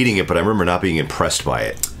remember hating it, but I remember not being impressed by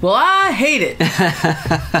it. Well, I hate it.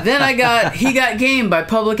 Then I got He Got Game by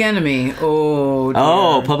Public Enemy. Oh, dear.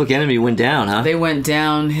 Oh, Public Enemy went down, huh? They went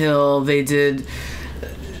downhill. They did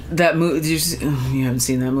that movie. You haven't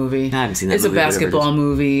seen that movie? I haven't seen that It's movie, a whatever it basketball is.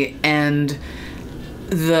 movie, and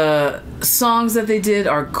the songs that they did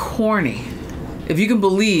are corny. If you can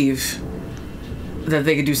believe that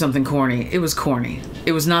they could do something corny, it was corny.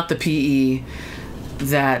 It was not the PE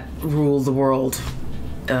that ruled the world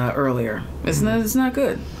earlier. It's not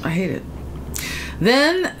good. I hate it.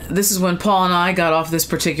 Then, this is when Paul and I got off this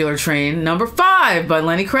particular train, number 5 by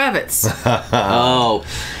Lenny Kravitz. Oh,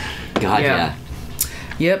 God, yeah.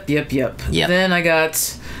 Yep. Yep. Then I got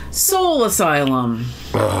Soul Asylum,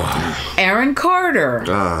 Aaron Carter,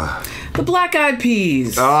 The Black Eyed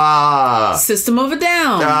Peas, System of a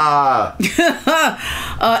Down,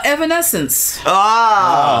 Evanescence. Oh,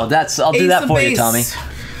 I'll do that Ace of for you, Base. Tommy.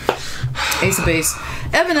 Ace of Base.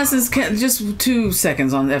 Evanescence, just 2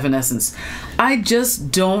 seconds on Evanescence. I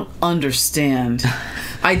just don't understand.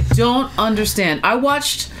 I don't understand. I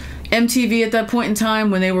watched MTV at that point in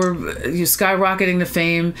time when they were skyrocketing to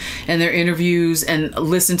fame and their interviews and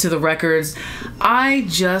listen to the records. I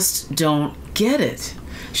just don't get it.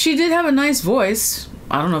 She did have a nice voice.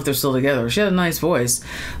 I don't know if they're still together. She had a nice voice.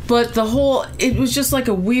 But it was just like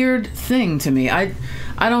a weird thing to me. I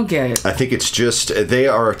don't get it. I think it's just they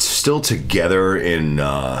are still together in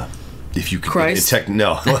if you could Christ? in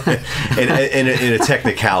a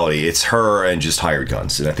technicality, it's her and just hired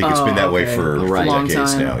guns, and I think it's been that way for long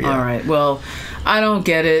decades time. now. Yeah. All right. Well, I don't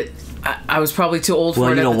get it. I was probably too old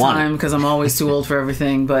for it at the time because I'm always too old for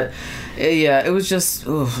everything. But yeah, it was just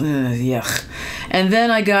yuck. And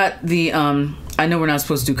then I got the. I know we're not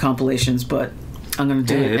supposed to do compilations, but I'm going to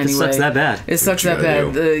do it anyway. It sucks that bad. It sucks that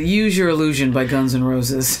bad. Use Your Illusion by Guns N'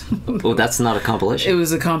 Roses. Well, that's not a compilation. It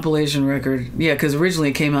was a compilation record. Yeah, because originally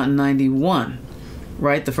it came out in 91,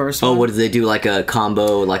 right? The first one. Oh, what did they do? Like a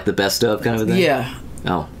combo, like the best of kind of a thing? Yeah.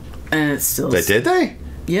 Oh. And it's still... Did they?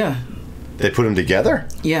 Yeah. They put them together?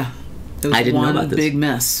 Yeah. It was I didn't know about one this. big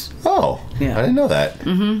mess. Oh. Yeah. I didn't know that.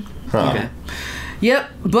 Mm-hmm. Huh. Okay.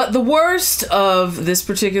 Yep, but the worst of this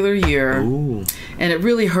particular year, and it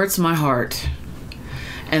really hurts my heart,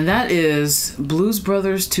 and that is Blues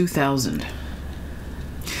Brothers 2000.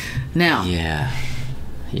 Now,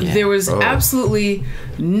 there was absolutely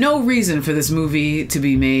no reason for this movie to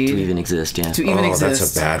be made. To even exist, yeah. To even exist.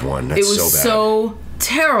 That's a bad one. That's it was so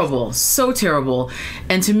terrible, so terrible.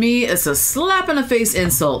 And to me, it's a slap in the face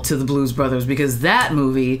insult to the Blues Brothers because that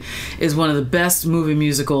movie is one of the best movie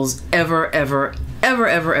musicals ever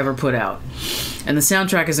put out. And the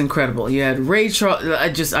soundtrack is incredible. You had Ray Charles.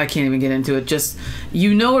 I can't even get into it. Just,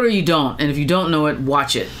 you know it or you don't. And if you don't know it,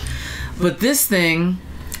 watch it. But this thing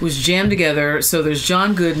was jammed together. So there's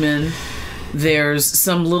John Goodman. There's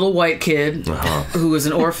some little white kid who was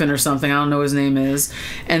an orphan or something. I don't know what his name is.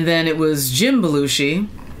 And then it was Jim Belushi.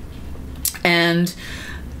 And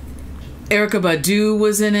Erykah Badu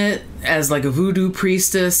was in it as like a voodoo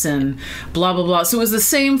priestess and blah, blah, blah. So it was the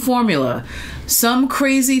same formula. Some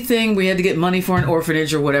crazy thing, we had to get money for an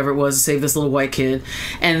orphanage or whatever it was to save this little white kid.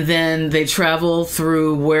 And then they travel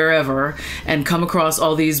through wherever and come across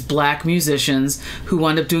all these black musicians who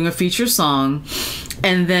wind up doing a feature song.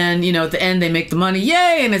 And then, you know, at the end they make the money.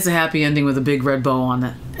 Yay! And it's a happy ending with a big red bow on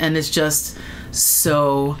it. And it's just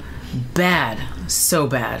so bad. So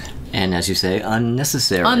bad. And as you say,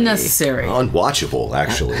 unnecessary. Unnecessary. Unwatchable,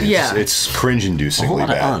 actually. Yeah. It's cringe-inducingly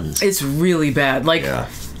bad. It's really bad. Like,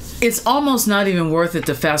 it's almost not even worth it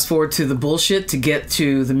to fast forward to the bullshit to get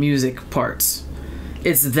to the music parts.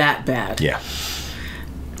 It's that bad. Yeah.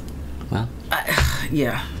 Well.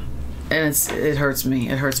 Yeah. And it hurts me.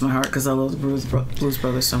 It hurts my heart because I love the Blues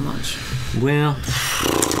Brothers so much. Well.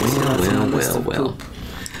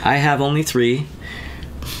 I have only 3.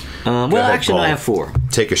 Actually, no, I have 4.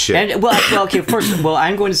 Take a shit. And okay. First,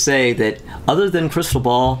 I'm going to say that other than Crystal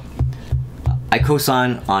Ball, I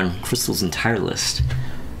co-sign on Crystal's entire list.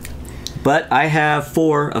 But I have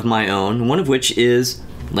 4 of my own. One of which is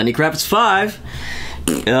Lenny Kravitz 5.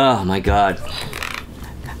 Oh my God.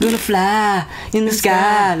 Gonna fly in the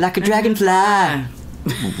sky like a dragonfly.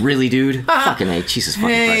 Really, dude? Fucking A. Jesus fucking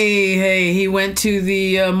Christ. Hey, he went to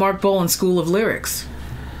the Mark Bolan School of Lyrics.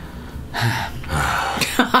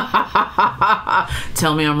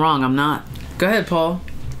 Tell me I'm wrong. I'm not. Go ahead, Paul.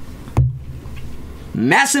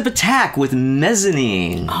 Massive Attack with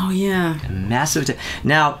Mezzanine. Oh, yeah. Massive Attack.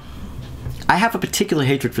 Now, I have a particular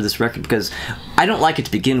hatred for this record because I don't like it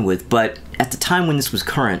to begin with, but at the time when this was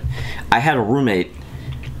current, I had a roommate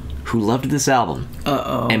who loved this album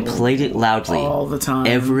and played it loudly all the time,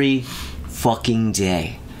 every fucking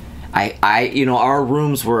day. Our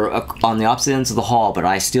rooms were on the opposite ends of the hall, but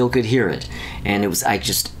I still could hear it, and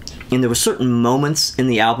there were certain moments in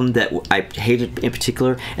the album that I hated in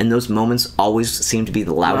particular, and those moments always seem to be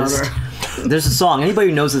the loudest. There's a song. Anybody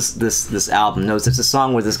who knows this album knows there's a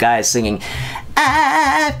song where this guy is singing,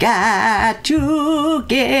 "I've got to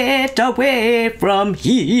get away from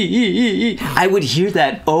here." I would hear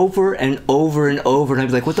that over and over and over, and I'd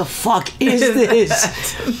be like, "What the fuck is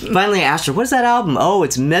this?" Finally, I asked her, "What is that album?" "Oh,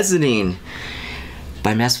 it's Mezzanine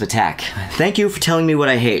by Massive Attack." Thank you for telling me what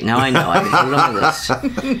I hate. Now I know. I can put it on the list.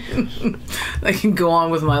 I can go on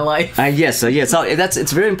with my life. Yes.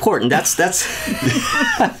 It's very important. That's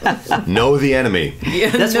know the enemy. Yeah,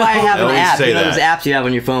 that's why I have an app. Say those apps you have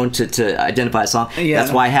on your phone to identify a song. Yeah.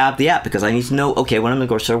 That's why I have the app, because I need to know. Okay, when I'm gonna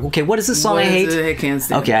go search. Okay, what is this song I hate? I can't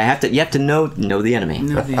stand. Okay, you have to know the enemy.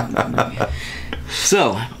 Know the enemy.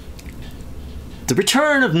 So. The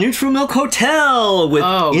Return of Neutral Milk Hotel with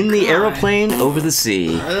In the Aeroplane Over the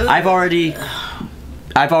Sea. I've already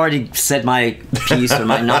said my piece or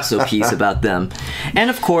my not so piece about them. And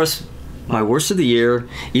of course, my worst of the year,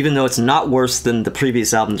 even though it's not worse than the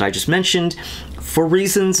previous albums I just mentioned. For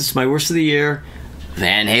reasons, it's my worst of the year.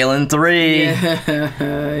 Van Halen 3.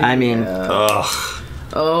 Yeah. I mean,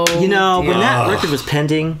 Oh, you know, when that record was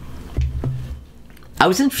pending, I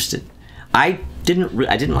was interested. I didn't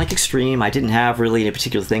like Extreme. I didn't have really a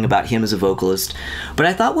particular thing about him as a vocalist. But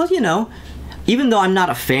I thought, well, you know, even though I'm not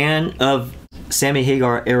a fan of Sammy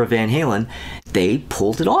Hagar era Van Halen, they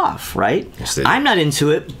pulled it off, right? Yes, they did. I'm not into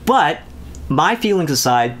it, but my feelings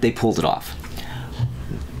aside, they pulled it off.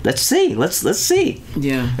 Let's see. Let's see.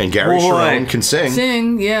 Yeah. And Gary Sharon can sing.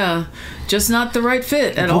 Sing, yeah. Just not the right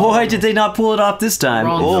fit at all. Boy, did they not pull it off this time.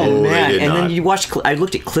 Wrong Oh, fit. man. They did And not. then you watch, I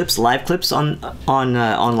looked at clips, live clips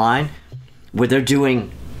online, where they're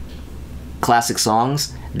doing classic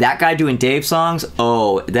songs. That guy doing Dave songs,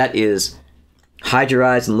 oh, that is hide your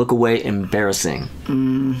eyes and look away embarrassing.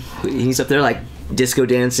 He's up there like disco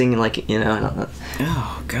dancing and like, you know.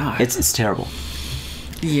 Oh, God. It's terrible.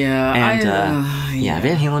 Yeah. And, yeah,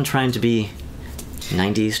 Van Halen trying to be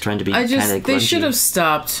 90s, trying to be kind of grungy. They should have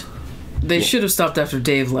stopped. They should have stopped after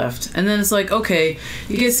Dave left. And then it's like, okay,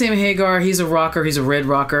 you get Sammy Hagar, he's a rocker, he's a red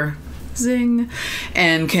rocker. Zing.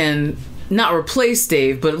 And can not replace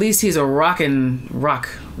Dave, but at least he's a rockety rock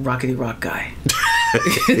guy.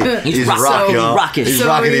 He's rock, y'all. rockish. He's So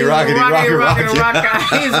rockety, he's a rockety, rockety, rock rockety. guy.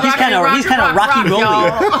 He's kind of rocky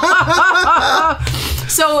rolly.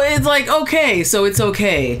 So it's like, okay, so it's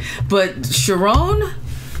okay. But Sharon?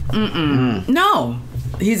 No.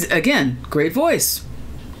 He's, again, great voice.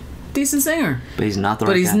 Decent singer. But he's not the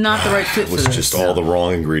But right he's guy. not the right fit It for was this. just all the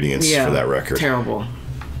wrong ingredients Yeah, for that record. Terrible.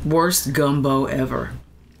 Worst gumbo ever.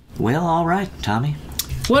 Well, all right, Tommy.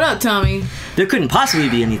 What up, Tommy? There couldn't possibly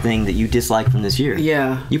be anything that you dislike from this year.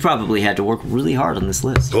 Yeah. You probably had to work really hard on this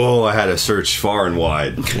list. Oh, I had to search far and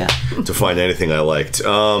wide Yeah. to find anything I liked.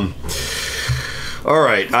 All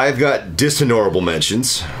right, I've got dishonorable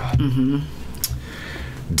mentions.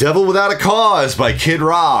 Devil Without a Cause by Kid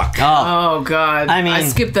Rock. Oh, God. I mean- I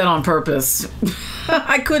skipped that on purpose.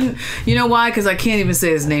 I couldn't. You know why? Because I can't even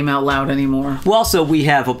say his name out loud anymore. Well, also, we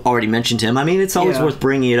have already mentioned him. I mean, it's always Yeah. worth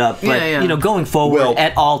bringing it up. But, Yeah. you know, going forward Well-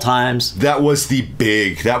 at all times. That was the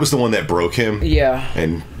one that broke him. Yeah.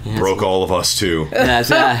 And broke all of us, too. Broke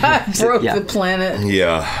yeah. the planet.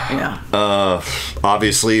 Yeah. Yeah.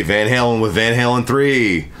 Obviously, Van Halen with Van Halen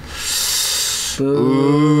 3. Boo.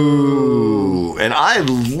 Ooh. And I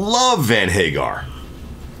love Van Hagar.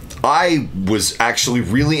 I was actually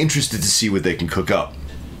really interested to see what they can cook up.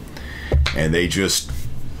 And they just,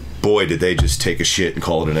 boy, did they just take a shit and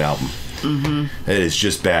call it an album. It is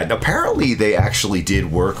just bad. Apparently, they actually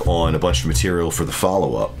did work on a bunch of material for the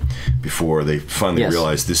follow-up before they finally Yes.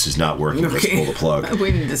 realized this is not working. Let's Okay. pull the plug.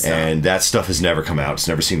 We need to stop. And that stuff has never come out. It's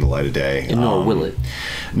never seen the light of day. And nor will it.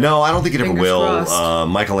 No, I don't think it ever Fingers will. crossed.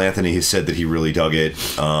 Michael Anthony has said that he really dug it.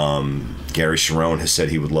 Gary Sharon has said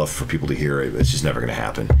he would love for people to hear it. It's just never going to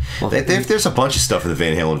happen. There's a bunch of stuff in the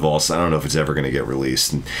Van Halen vaults. I don't know if it's ever going to get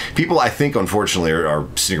released. And people, I think, unfortunately, are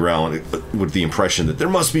sitting around with the impression that there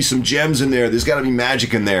must be some gems in there. There's got to be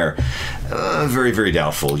magic in there. Very, very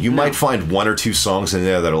doubtful. You might find one or two songs in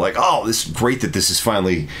there that are like, oh, this is great that this is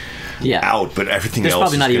finally out, but everything There's else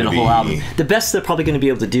probably is not even a gonna whole be- album. The best they're probably going to be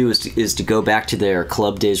able to do is to go back to their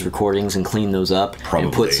Club Days recordings and clean those up and Probably.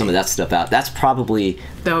 put some of that stuff out. That's probably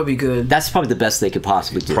That would be good. the best they could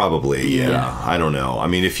possibly do. Probably, yeah. Yeah. I don't know. I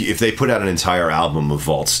mean, if they put out an entire album of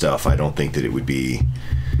vault stuff, I don't think that it would be.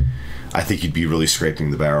 I think you'd be really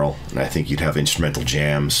scraping the barrel, and I think you'd have instrumental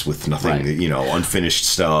jams with nothing, Right. unfinished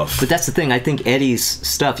stuff. But that's the thing. I think Eddie's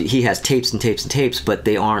stuff, he has tapes and tapes and tapes, but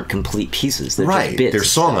they aren't complete pieces. They're Right, just bits. they're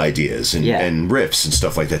song ideas and, Yeah. and riffs and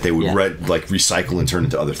stuff like that. They would Yeah. recycle and turn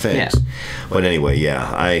into other things. Yeah. But anyway,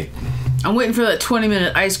 I'm waiting for that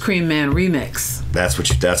 20-minute Ice Cream Man remix.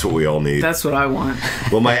 that's what we all need. That's what I want.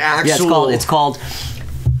 Well, my actual Yeah, it's called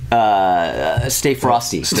Stay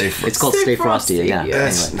Frosty. It's called Stay Frosty. Yeah.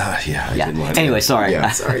 That's Anyway. not. Yeah. I Yeah. didn't like Anyway, it. sorry. Yeah.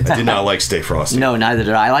 Sorry. I did not like Stay Frosty. No, neither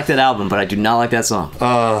did I. I like that album, but I do not like that song.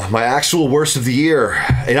 My actual worst of the year,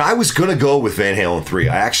 and I was gonna go with Van Halen 3.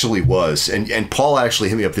 I actually was, and Paul actually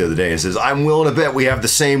hit me up the other day and says, "I'm willing to bet we have the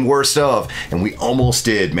same worst of," and we almost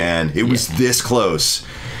did, man. It was this close,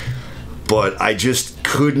 but I just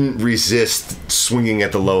couldn't resist swinging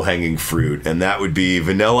at the low-hanging fruit, and that would be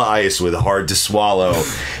Vanilla Ice with Hard to Swallow,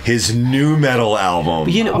 his new metal album.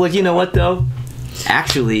 You know what though?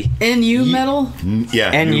 Actually, NU metal?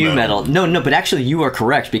 Yeah, NU metal. No, but actually you are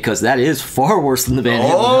correct because that is far worse than the Van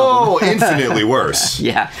Halen album. infinitely worse.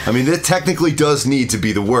 Yeah. I mean, that technically does need to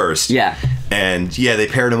be the worst. Yeah. And yeah, they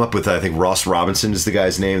paired him up with, I think Ross Robinson is the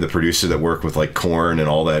guy's name, the producer that worked with like Korn and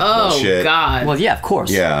all that bullshit. Oh God! Well, yeah, of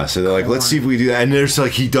course. Yeah, so they're like, let's see if we do that. And there's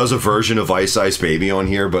like, he does a version of Ice Ice Baby on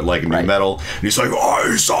here, but like new metal. And he's like,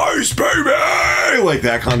 Ice Ice Baby, like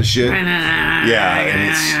that kind of shit. Yeah, and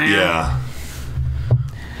it's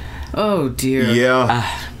Oh dear.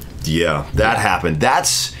 Yeah, yeah, that happened.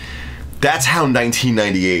 That's how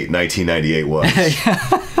 1998 was.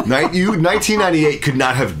 1998 could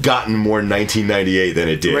not have gotten more 1998 than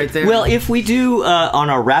it did. Right there. Well, if we do, on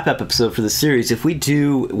our wrap-up episode for the series, if we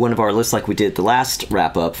do one of our lists like we did the last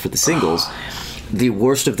wrap-up for the singles, the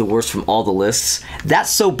worst of the worst from all the lists, that's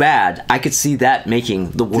so bad, I could see that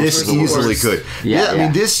making the worst of the worst. This easily could. Yeah, I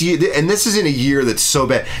mean, this year, and this is in a year that's so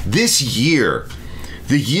bad. This year...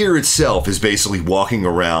 The year itself is basically walking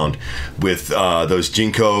around with those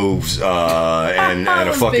Jinkos and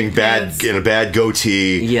a fucking bad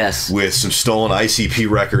goatee. Yes. With some stolen ICP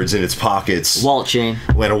records in its pockets. Wallet chain.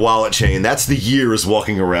 And a wallet chain. That's the year is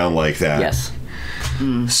walking around like that. Yes.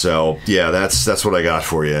 So yeah, that's what I got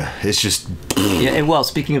for you. It's just yeah. And well,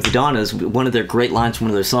 speaking of the Donnas, one of their great lines from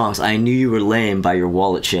one of their songs, "I knew you were lame by your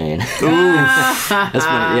wallet chain." Oof. That's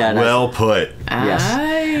one, yeah. Well put. Yes.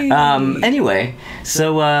 Anyway,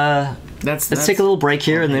 so let's take a little break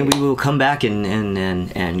here, and then we will come back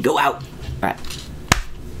and go out. All right.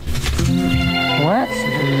 What's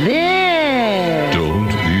this? Don't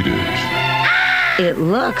eat it. It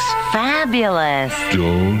looks fabulous.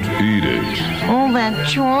 Don't eat it. Oh, that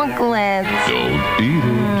chocolate. Don't eat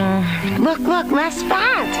it. Look, less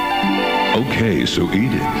fat. Okay, so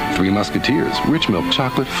eat it. Three Musketeers. Rich milk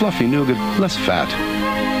chocolate, fluffy nougat, less fat.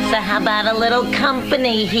 So how about a little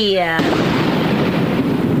company here?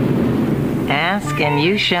 Ask and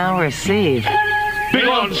you shall receive. Big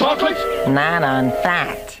on chocolate? Not on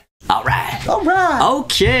fat. All right.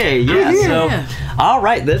 Okay, yeah. So, all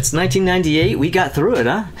right, that's 1998. We got through it,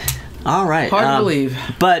 huh? All right. Hard to believe.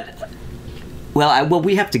 But, well,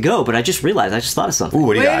 we have to go, but I just realized, I just thought of something. Ooh,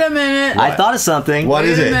 what do you got? Wait a minute. I thought of something. What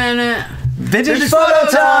is it? Wait a minute. Vintage photo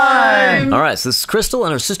time! All right, so this is Crystal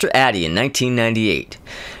and her sister Addie in 1998.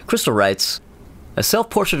 Crystal writes, a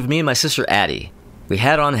self-portrait of me and my sister Addie. We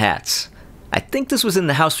had on hats. I think this was in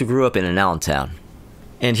the house we grew up in Allentown.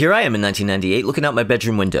 And here I am in 1998 looking out my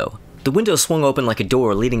bedroom window. The window swung open like a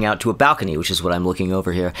door leading out to a balcony, which is what I'm looking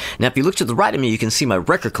over here. Now if you look to the right of me, you can see my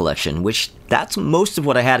record collection, which that's most of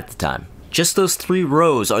what I had at the time. Just those 3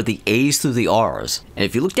 rows are the A's through the R's. And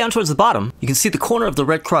if you look down towards the bottom, you can see the corner of the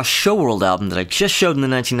Red Cross Show World album that I just showed in the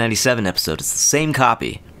 1997 episode. It's the same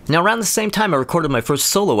copy. Now around the same time I recorded my first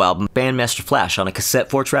solo album, Bandmaster Flash, on a cassette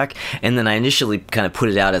 4-track, and then I initially kind of put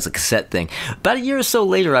it out as a cassette thing. About a year or so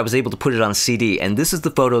later I was able to put it on a CD, and this is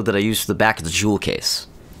the photo that I used for the back of the jewel case.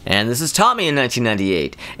 And this is Tommy in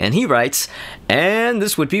 1998, and he writes, and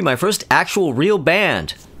this would be my first actual real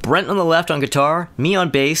band. Brent on the left on guitar, me on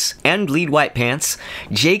bass and lead white pants,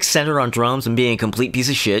 Jake center on drums and being a complete piece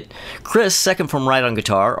of shit, Chris second from right on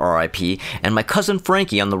guitar, R.I.P., and my cousin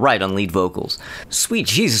Frankie on the right on lead vocals. Sweet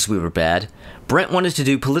Jesus, we were bad. Brent wanted to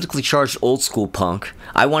do politically charged old school punk,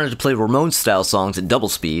 I wanted to play Ramones style songs at double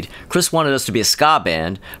speed, Chris wanted us to be a ska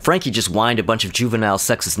band, Frankie just whined a bunch of juvenile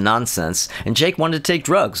sexist nonsense, and Jake wanted to take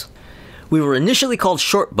drugs. We were initially called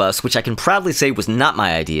Short Bus, which I can proudly say was not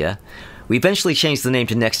my idea. We eventually changed the name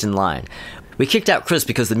to Next in Line. We kicked out Chris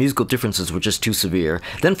because the musical differences were just too severe.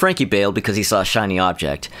 Then Frankie bailed because he saw a shiny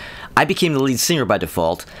object. I became the lead singer by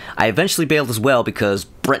default. I eventually bailed as well because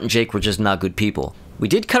Brent and Jake were just not good people. We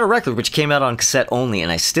did cut a record which came out on cassette only,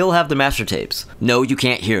 and I still have the master tapes. No, you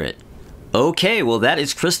can't hear it. Okay, well that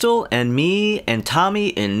is Crystal and me and Tommy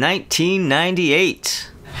in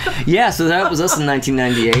 1998. Yeah, so that was us in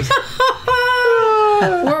 1998.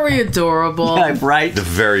 Weren't we adorable? Yeah, right? The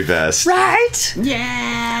very best. Right?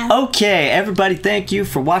 Yeah. Okay, everybody, thank you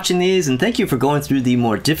for watching these, and thank you for going through the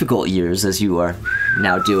more difficult years as you are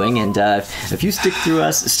now doing. And if you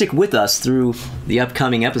stick with us through the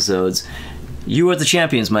upcoming episodes, you are the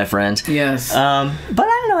champions, my friend. Yes. But I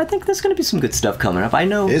don't know. I think there's going to be some good stuff coming up. I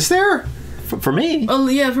know. Is there? For me. Oh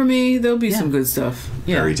yeah, for me there'll be some good stuff.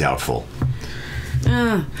 Yeah. Very doubtful.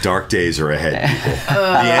 Dark days are ahead, people.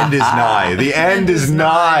 The end is nigh. The end is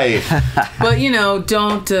nigh. But,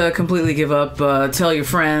 don't completely give up. Tell your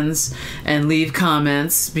friends and leave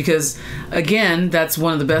comments because, again, that's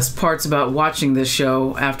one of the best parts about watching this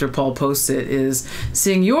show after Paul posts it is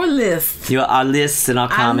seeing your list. Our lists and our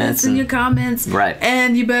comments. And your comments. Right.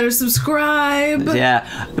 And you better subscribe.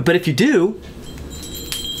 Yeah. But if you do,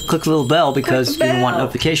 click the little bell because you want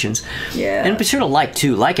notifications. Yeah. And be sure to like,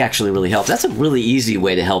 too. Like actually really helps. That's a really easy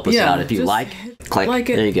way to help us out. If you click, like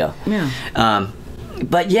it. there you go. Yeah.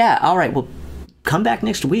 But yeah, all right. Well, come back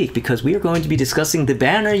next week because we are going to be discussing the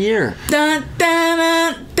banner year. Dun, dun,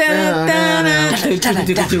 dun, dun, dun, dun, dun,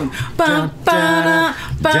 dun,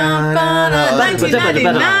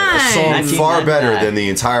 1999. A song far better than the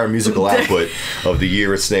entire musical output of the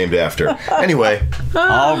year it's named after. Anyway.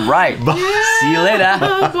 All right. See you later.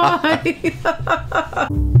 Bye.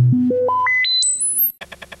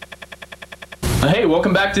 Hey,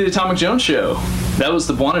 welcome back to the Atomic Jones Show. That was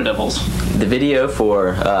the Buona Devils. The video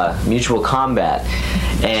for Mutual Combat.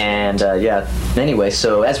 And yeah, anyway,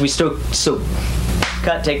 so as we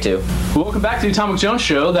cut, take two. Welcome back to the Atomic Jones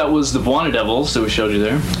Show. That was the Buona Devils that we showed you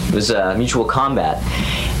there. It was Mutual Combat.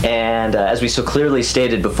 And as we so clearly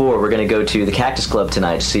stated before, we're going to go to the Cactus Club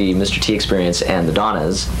tonight to see Mr. T Experience and the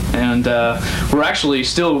Donnas. And we're actually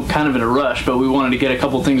still kind of in a rush, but we wanted to get a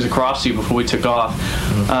couple things across to you before we took off.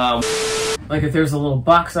 Like if there's a little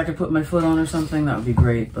box I could put my foot on or something, that would be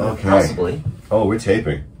great. But Okay. Possibly. Oh, we're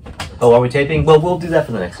taping. Oh, are we taping? Well, we'll do that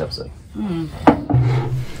for the next episode.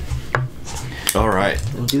 All right.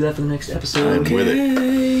 We'll do that for the next episode. I'm with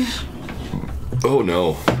it. Oh,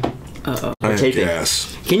 no. Uh-oh. We're taping.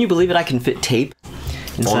 Yes. Can you believe it? I can fit tape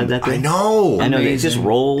inside that thing. I know. I know. It just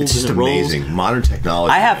rolls. It's just and it rolls. amazing. Modern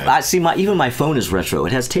technology. I have. man. I see. Even my phone is retro.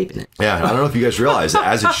 It has tape in it. Yeah, I don't know if you guys realize that,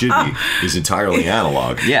 as it should be, is entirely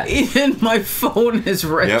analog. Yeah. Even my phone is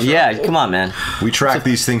retro. Yep. Yeah. Come on, man. We track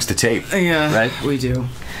these things to tape. Yeah. Right? We do.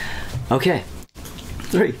 Okay.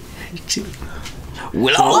 3, 2.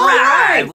 Well, all right.